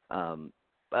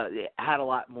it had a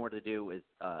lot more to do with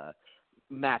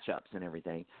matchups and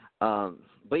everything.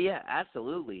 But yeah,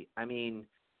 absolutely. I mean,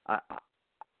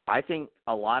 I think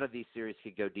a lot of these series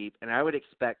could go deep, and I would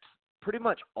expect pretty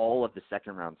much all of the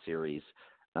second round series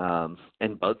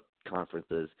in both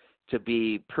conferences to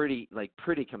be pretty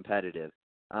competitive.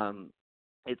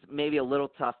 It's maybe a little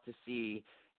tough to see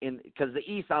because the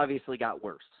East obviously got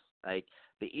worse. Like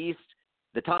the East,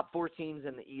 the top 4 teams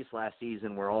in the East last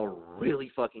season were all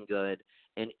really fucking good,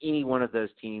 and any one of those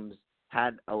teams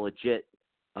had a legit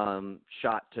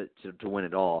shot to win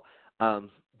it all.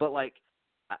 But like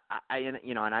and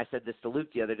I said this to Luke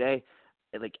the other day,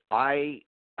 like I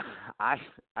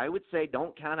would say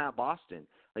don't count out Boston.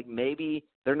 Like maybe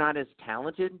they're not as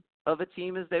talented of a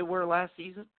team as they were last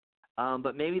season,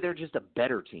 but maybe they're just a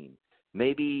better team.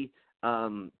 Maybe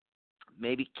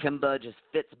maybe Kimba just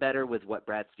fits better with what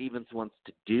Brad Stevens wants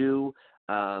to do.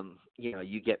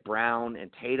 You get Brown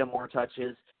and Tatum more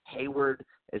touches. Hayward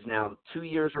is now 2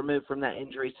 years removed from that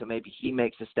injury, so maybe he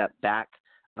makes a step back,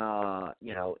 or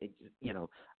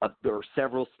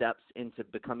several steps into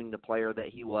becoming the player that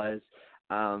he was.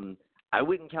 I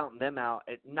wouldn't count them out,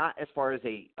 not as far as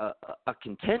a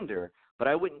contender, but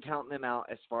I wouldn't count them out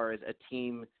as far as a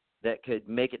team that could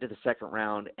make it to the second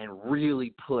round and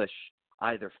really push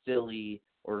either Philly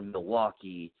or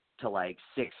Milwaukee to like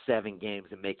 6-7 games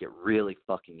and make it really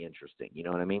fucking interesting. You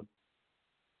know what I mean?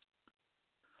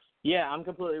 Yeah, I'm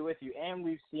completely with you. And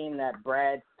we've seen that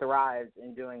Brad thrives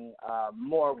in doing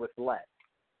more with less.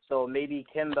 So maybe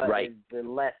Kimba is the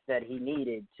less that he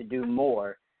needed to do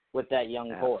more with that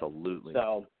young core. Absolutely.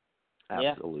 So,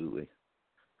 absolutely.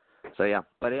 So, yeah.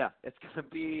 But, yeah, it's going to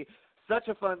be such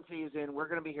a fun season. We're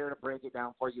going to be here to break it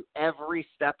down for you every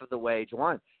step of the way.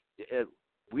 Juwan,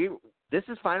 this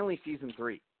is finally Season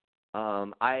 3.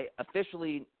 I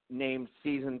officially named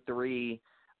Season 3,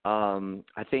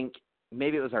 I think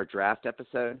maybe it was our draft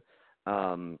episode,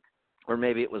 or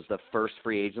maybe it was the first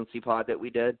free agency pod that we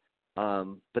did.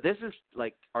 But this is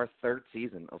like our third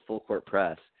season of Full Court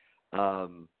Press,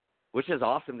 which is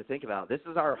awesome to think about. This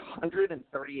is our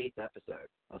 138th episode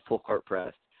of Full Court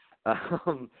Press.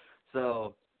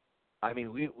 So, I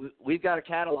mean, we've got a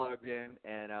catalog in,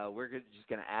 and we're just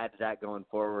going to add to that going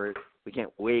forward. We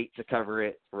can't wait to cover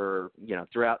it for,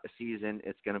 throughout the season.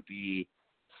 It's going to be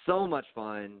so much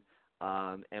fun,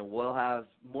 and we'll have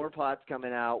more pods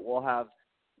coming out. We'll have,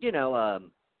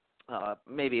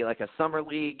 maybe like a summer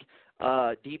league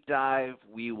deep dive.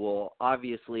 We will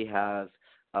obviously have,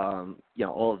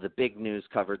 all of the big news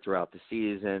covered throughout the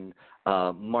season,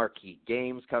 marquee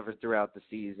games covered throughout the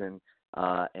season,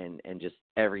 and just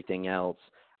everything else.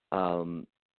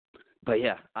 But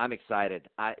yeah, I'm excited.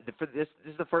 This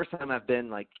is the first time I've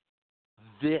been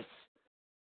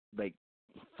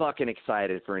fucking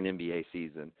excited for an NBA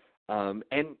season.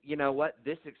 And you know what?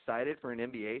 This excited for an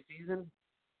NBA season,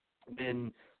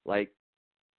 then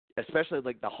especially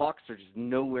the Hawks are just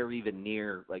nowhere even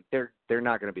near. They're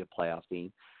not going to be a playoff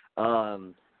team.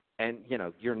 And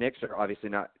your Knicks are obviously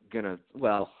not going to.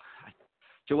 Well,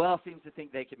 Joel seems to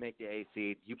think they can make the A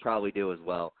seed. You probably do as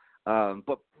well.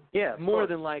 But yeah, more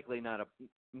than likely not a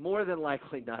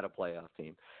playoff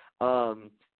team.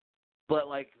 But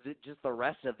just the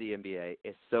rest of the NBA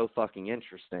is so fucking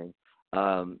interesting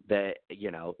that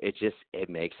it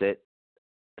makes it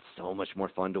so much more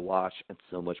fun to watch and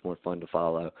so much more fun to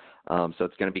follow. So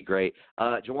it's going to be great.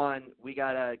 Juwan, we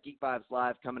got Geek Vibes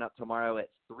Live coming up tomorrow at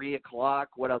 3:00.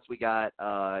 What else we got?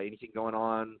 Anything going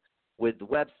on with the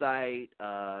website?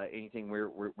 Anything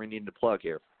we need to plug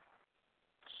here?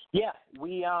 Yeah,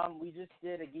 we just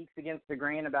did a Geeks Against the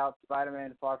Grain about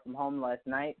Spider-Man Far From Home last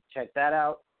night. Check that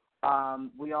out.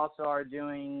 We also are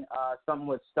doing something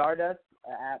with Stardust,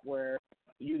 app where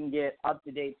you can get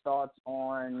up-to-date thoughts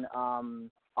on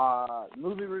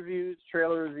movie reviews,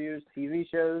 trailer reviews, TV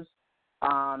shows,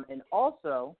 and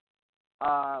also,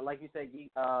 like you said,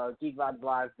 Geek Vibes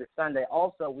Live this Sunday.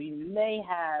 Also, we may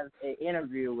have an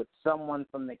interview with someone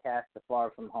from the cast of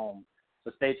Far From Home,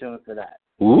 so stay tuned for that.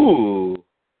 Ooh,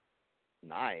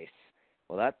 nice.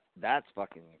 Well, that's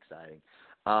fucking exciting.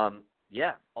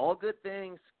 Yeah, all good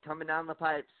things coming down the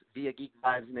pipes via Geek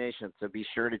Vibes Nation, so be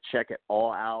sure to check it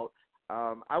all out.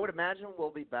 I would imagine we'll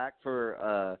be back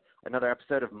for another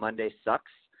episode of Monday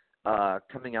Sucks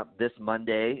coming up this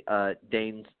Monday,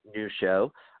 Dane's new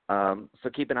show. So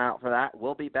keep an eye out for that.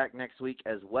 We'll be back next week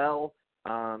as well,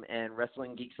 and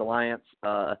Wrestling Geeks Alliance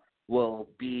will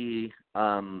be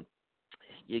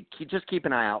just keep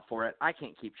an eye out for it. I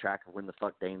can't keep track of when the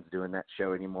fuck Dane's doing that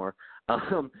show anymore,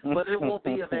 but it will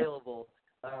be available.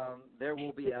 There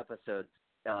will be episodes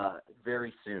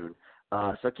very soon,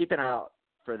 so keep an eye out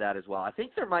for that as well. I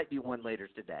think there might be one later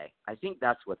today. I think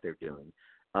that's what they're doing.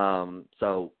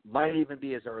 So might even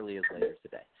be as early as later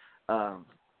today.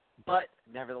 But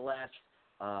nevertheless,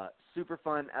 super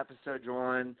fun episode,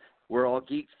 Juwan. We're all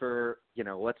geeks for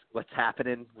what's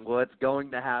happening, what's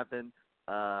going to happen.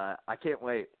 I can't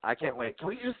wait. Can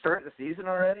we just start the season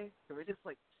already? Can we just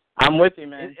I'm with you,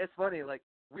 man. It's funny.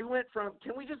 We went from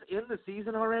can we just end the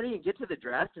season already and get to the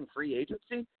draft and free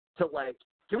agency to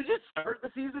can we just start the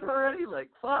season already?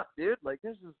 Fuck, dude.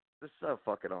 This is so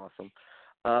fucking awesome.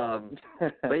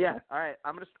 But yeah, all right.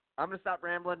 I'm gonna stop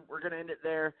rambling. We're gonna end it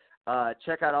there.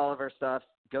 Check out all of our stuff.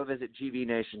 Go visit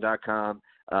gvnation.com.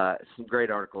 Some great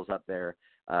articles up there.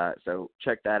 So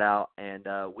check that out, and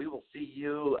we will see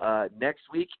you next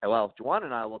week. Well, Juwan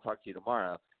and I will talk to you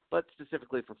tomorrow, but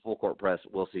specifically for Full Court Press,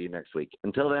 we'll see you next week.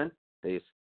 Until then, peace.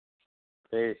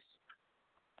 Peace.